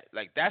lose that.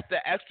 Like, that's the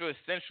extra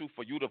essential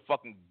for you to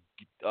fucking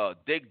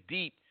dig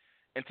deep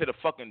into the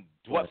fucking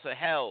depths of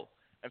hell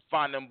and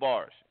find them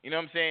bars. You know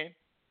what I'm saying?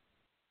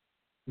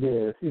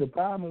 Yeah. See, the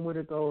problem with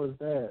it though is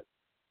that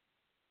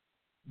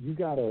you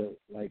gotta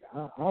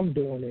I'm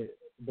doing it,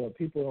 but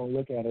people don't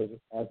look at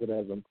it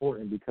as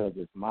important because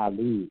it's my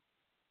league.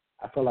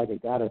 I feel like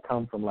it gotta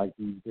come from like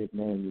these big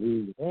name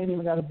leagues. It ain't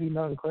even gotta be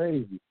nothing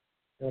crazy.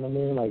 You know what I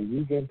mean? Like,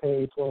 you getting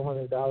paid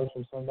 $1,200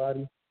 from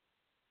somebody,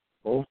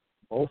 both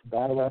both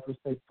battle rappers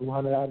take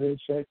 $200 out of their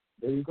check.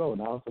 There you go.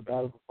 Now it's a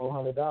battle for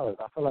 $400.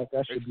 I feel like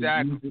that should be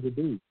easy to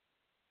do.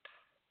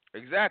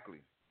 Exactly.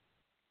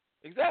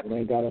 It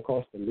ain't got to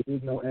cost the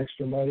league no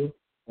extra money.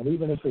 And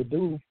even if it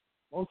do,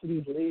 most of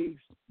these leagues,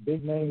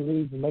 big name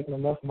leagues, are making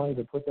enough money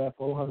to put that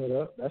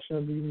 $400 up. That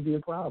shouldn't even be a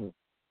problem.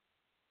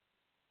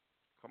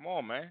 Come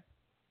on, man.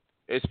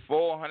 It's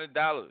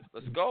 $400.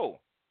 Let's go.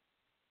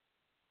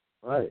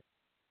 Right.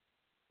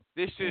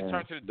 This shit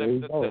turned to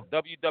the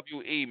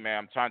WWE, man.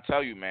 I'm trying to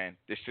tell you, man.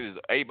 This shit is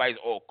everybody's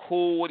all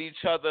cool with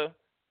each other.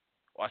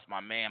 Oh, that's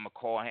my man. I'ma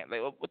call him.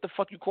 Like, what the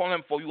fuck you calling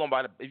him for? If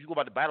you go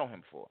about to battle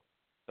him for?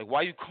 Like,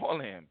 why you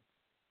calling him?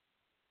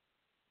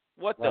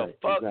 What the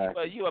fuck?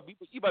 Exactly. You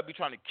about to be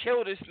trying to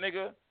kill this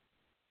nigga.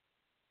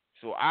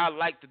 So I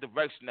like the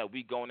direction that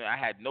we going in. I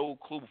had no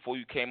clue before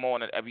you came on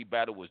that every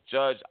battle was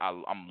judged.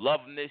 I'm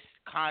loving this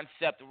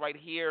concept right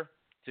here,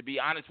 to be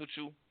honest with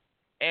you.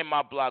 And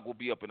my blog will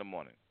be up in the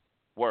morning.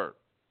 Word.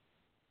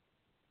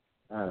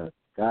 Got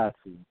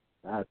to.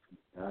 But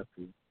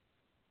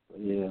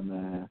yeah,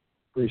 man.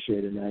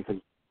 Appreciate it, man,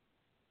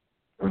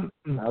 because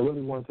I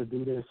really wanted to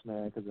do this,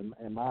 man, because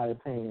in my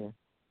opinion,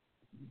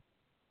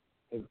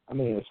 as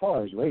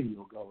far as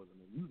radio goes,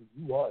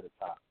 you are the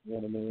top. You know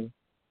what I mean?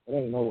 There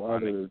ain't no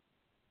other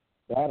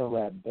battle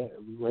rap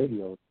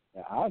radio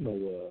that I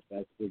know of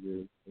that's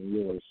bigger than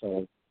yours.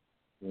 So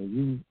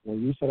when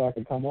you said I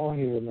could come on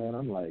here, man,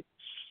 I'm like,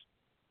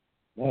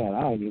 man,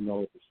 I don't even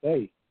know what to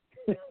say.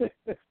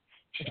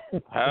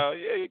 Hell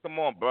yeah, come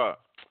on, bro.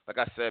 Like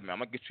I said, man, I'm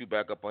gonna get you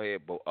back up on here,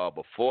 but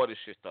before this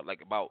shit start,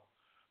 like about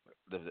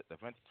the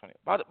 20th,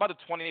 about the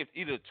 20th,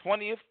 either the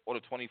 20th or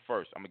the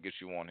 21st. I'm gonna get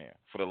you on here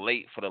for the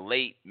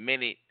late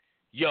minute.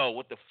 Yo,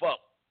 what the fuck?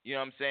 You know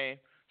what I'm saying?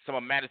 Some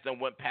of Madison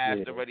went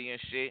past already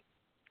and shit.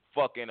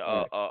 Fucking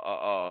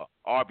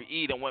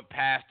RBE done went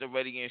past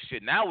already and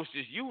shit. Now it's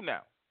just you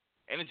now,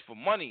 and it's for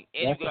money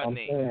and That's you got what I'm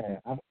name.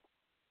 saying.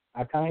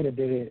 I kind of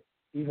did it,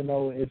 even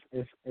though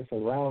it's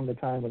around the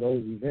time of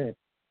those events.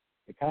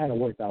 It kind of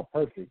worked out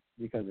perfect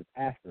because it's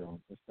after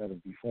them instead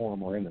of before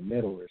them or in the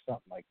middle or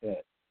something like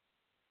that.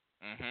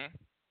 Mhm.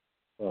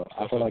 So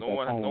I feel like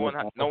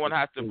no one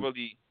has to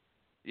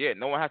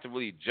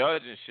really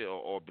judge and shit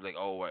or be like,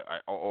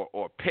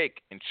 or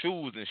pick and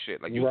choose and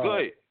shit. Like, you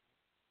good.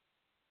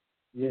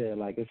 Yeah,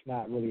 like it's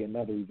not really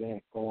another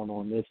event going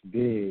on this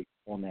big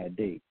on that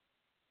date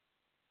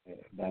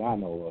that I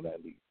know of,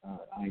 at least.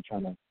 I ain't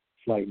trying to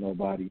slight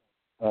nobody.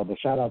 But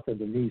shout out to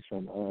Denise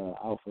from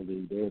Alpha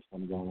League. There's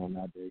something going on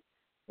that day.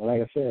 But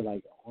like I said,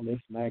 like on this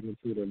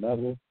magnitude or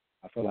level,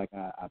 I feel like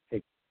I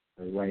picked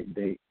the right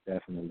date,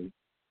 definitely.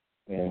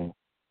 And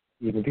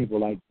even people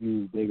like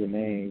you, bigger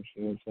names,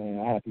 you know what I'm saying?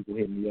 I have people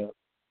hitting me up.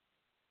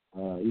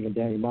 Even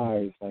Danny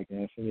Myers, like,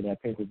 man, send me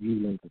that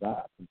pay-per-view link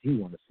because he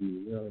want to see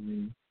it, you know what I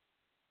mean?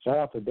 Shout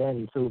out to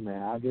Danny, too,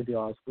 man. I'll give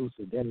y'all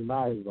exclusive. Danny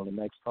Myers is on the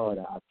next card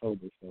in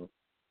October, so.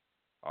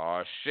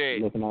 Oh,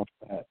 shit. Looking out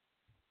for that.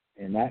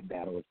 And that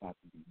battle is about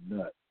to be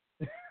nuts.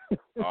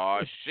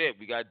 Oh, shit.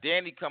 We got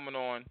Danny coming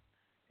on,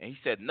 and he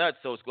said nuts,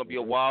 so it's going to be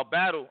a wild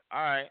battle.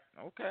 All right.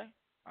 Okay.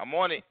 I'm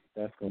on it.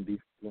 That's supposed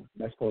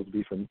to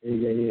be for,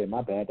 yeah,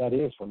 my bad. That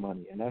is for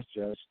money, and that's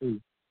just too.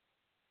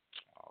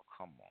 Oh,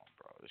 come on,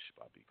 bro. This shit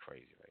about to be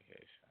crazy right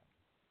here, son.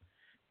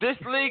 This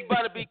league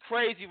about to be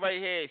crazy right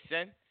here,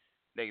 son.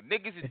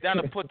 Niggas is down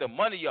to put the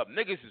money up.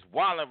 Niggas is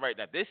wilding right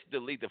now. This is the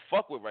league to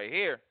fuck with right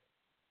here.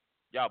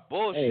 Y'all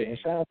bullshit. Hey, and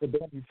shout out to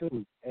Danny,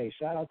 too. Hey,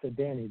 shout out to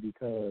Danny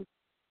because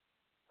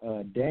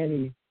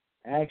Danny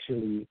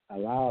actually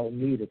allowed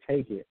me to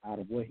take it out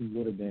of what he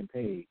would have been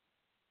paid.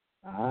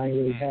 I ain't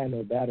really had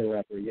no battle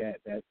rapper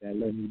yet that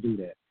let me do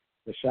that.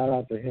 So shout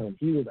out to him.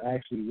 He was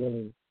actually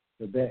willing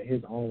to bet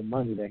his own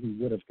money that he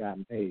would have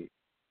gotten paid.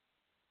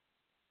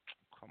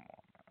 Come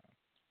on, man.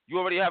 You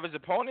already have his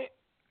opponent?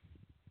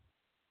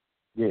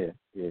 Yeah,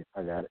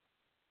 I got it.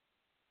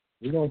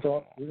 We're going to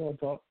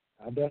talk.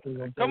 I definitely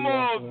going to Come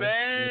on,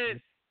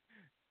 man.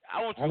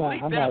 I want you to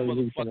leak that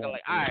motherfucker.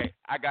 Like, all right,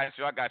 I got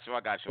you.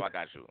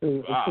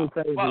 It's too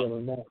crazy of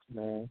a match,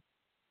 man.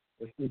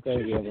 It's too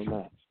crazy of a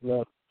match.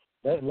 Look,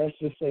 let's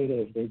just say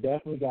this. They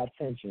definitely got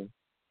tension,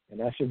 and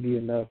that should be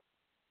enough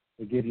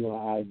to give you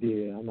an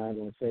idea. I'm not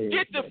going to say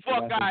Get the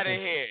fuck out of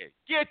here.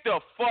 Get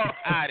the fuck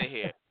out of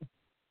here.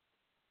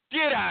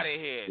 Get out of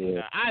here.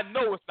 Yeah. I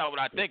know it's not what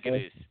I think it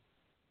is.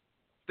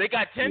 They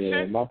got tension?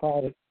 Yeah, my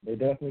part, they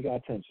definitely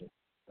got tension.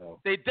 So.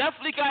 They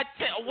definitely got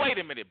tension. Wait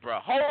a minute, bro.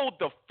 Hold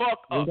the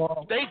fuck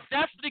up. They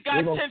definitely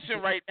got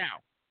tension right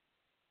now.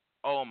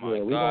 Oh, my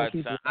God,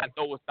 son. I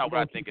know it's not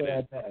what I think it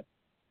is.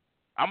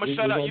 I'm going to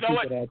shut up. You know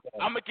what?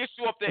 I'm going to get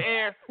you up the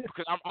air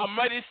because I'm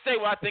ready to say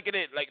what I think it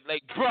is. Like,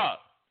 bruh,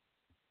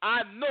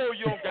 I know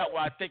you don't got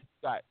what I think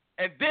you got.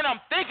 And then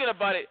I'm thinking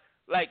about it.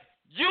 Like,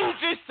 you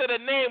just said a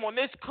name on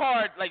this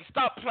card. Like,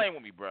 stop playing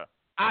with me, bruh.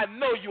 I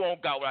know you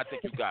don't got what I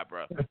think you got,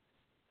 bruh.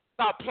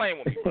 Stop playing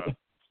with me, bruh.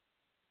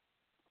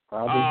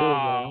 Probably do,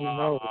 man. Who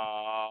knows?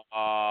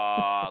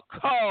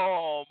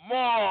 Come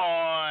on.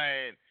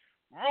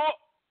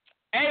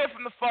 Hey,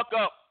 from the fuck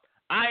up.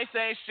 I ain't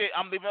saying shit.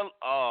 I'm leaving.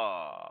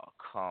 Oh,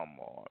 come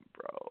on,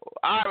 bro.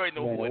 I already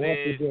already know who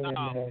it is. Again,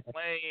 Stop man,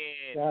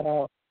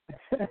 playing.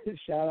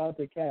 Shout out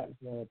to Caps,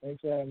 man.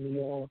 Thanks for having me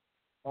on.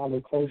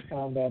 Follow Close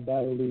Combat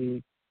Battle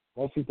League.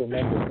 Most people know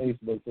the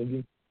Facebook, so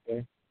you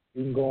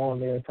can go on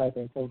there and type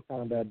in Close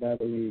Combat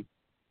Battle League.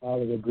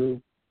 Follow the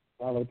group.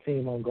 Follow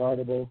Team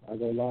Unguardable. I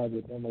go live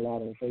with them a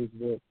lot on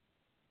Facebook.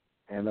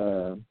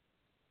 And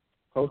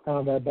Close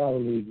Combat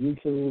Battle League,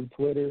 YouTube,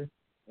 Twitter,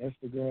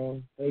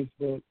 Instagram,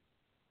 Facebook.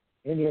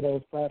 Any of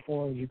those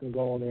platforms, you can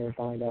go on there and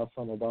find out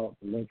something about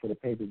the link for the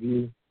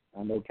pay-per-view.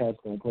 I know Cat's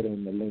going to put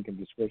in the link in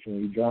the description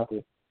when you drop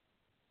it.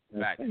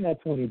 And spend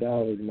that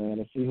 $20, man,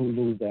 and see who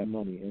lose that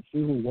money and see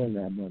who win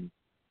that money.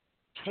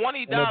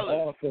 $20.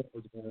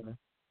 Man.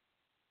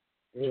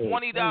 Yeah,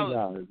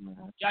 $20,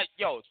 man.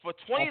 Yo, for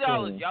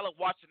 $20, y'all are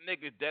watching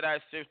niggas dead ass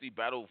seriously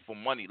battle for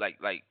money. Like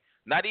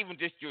not even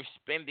just you're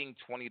spending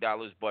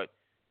 $20, but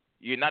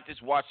you're not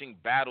just watching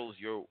battles.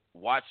 You're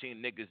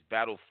watching niggas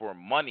battle for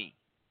money.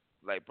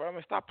 Like, bro,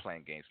 man, stop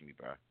playing games with me,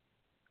 bro.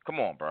 Come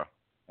on, bro.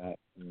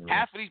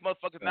 Half of these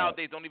motherfuckers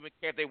nowadays don't even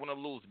care if they win or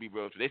lose, to be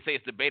real. They say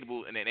it's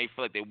debatable, and then they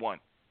feel like they won.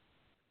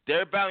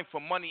 They're battling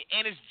for money,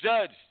 and it's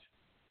judged.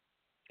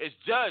 It's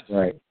judged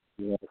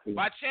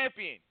by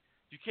champion.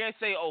 You can't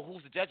say, oh,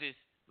 who's the judges?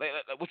 Like,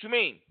 what you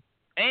mean?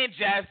 And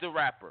Jazz the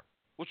rapper.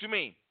 What you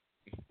mean?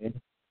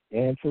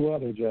 And two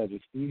other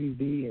judges, Stevie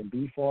B and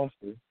B.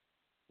 Foster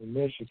from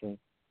Michigan,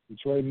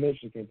 Detroit,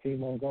 Michigan. Team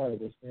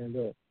Unguardable, stand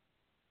up.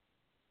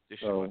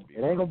 So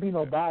it ain't gonna be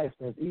no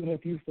biasness. Even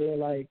if you feel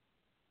like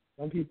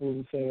some people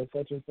who say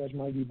such and such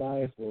might be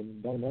biased, well,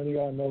 don't none of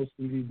y'all know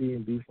Stevie B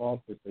and B.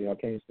 Foster, so y'all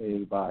can't say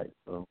it's biased.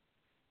 So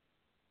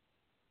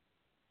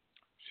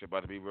shit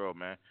about to be real,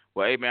 man.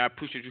 Well, hey, man, I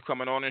appreciate you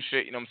coming on and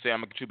shit. You know what I'm saying? I'm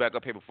gonna get you back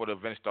up here before the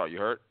event start. You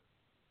heard?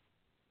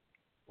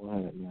 All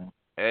right, man.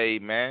 Hey,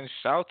 man,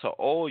 shout out to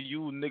all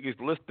you niggas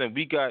listening.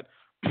 We got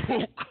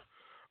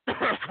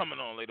coming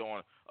on later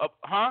on.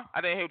 I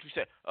didn't hear what you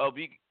said.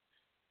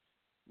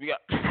 We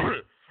got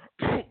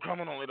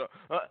coming on later.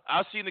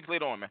 I'll see you niggas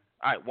later on, man.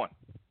 All right, one.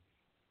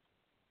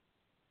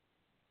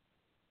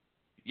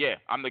 Yeah,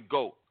 I'm the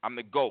GOAT.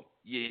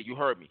 Yeah, you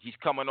heard me. He's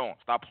coming on.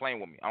 Stop playing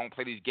with me. I don't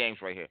play these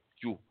games right here.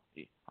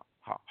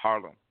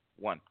 Harlem,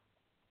 one.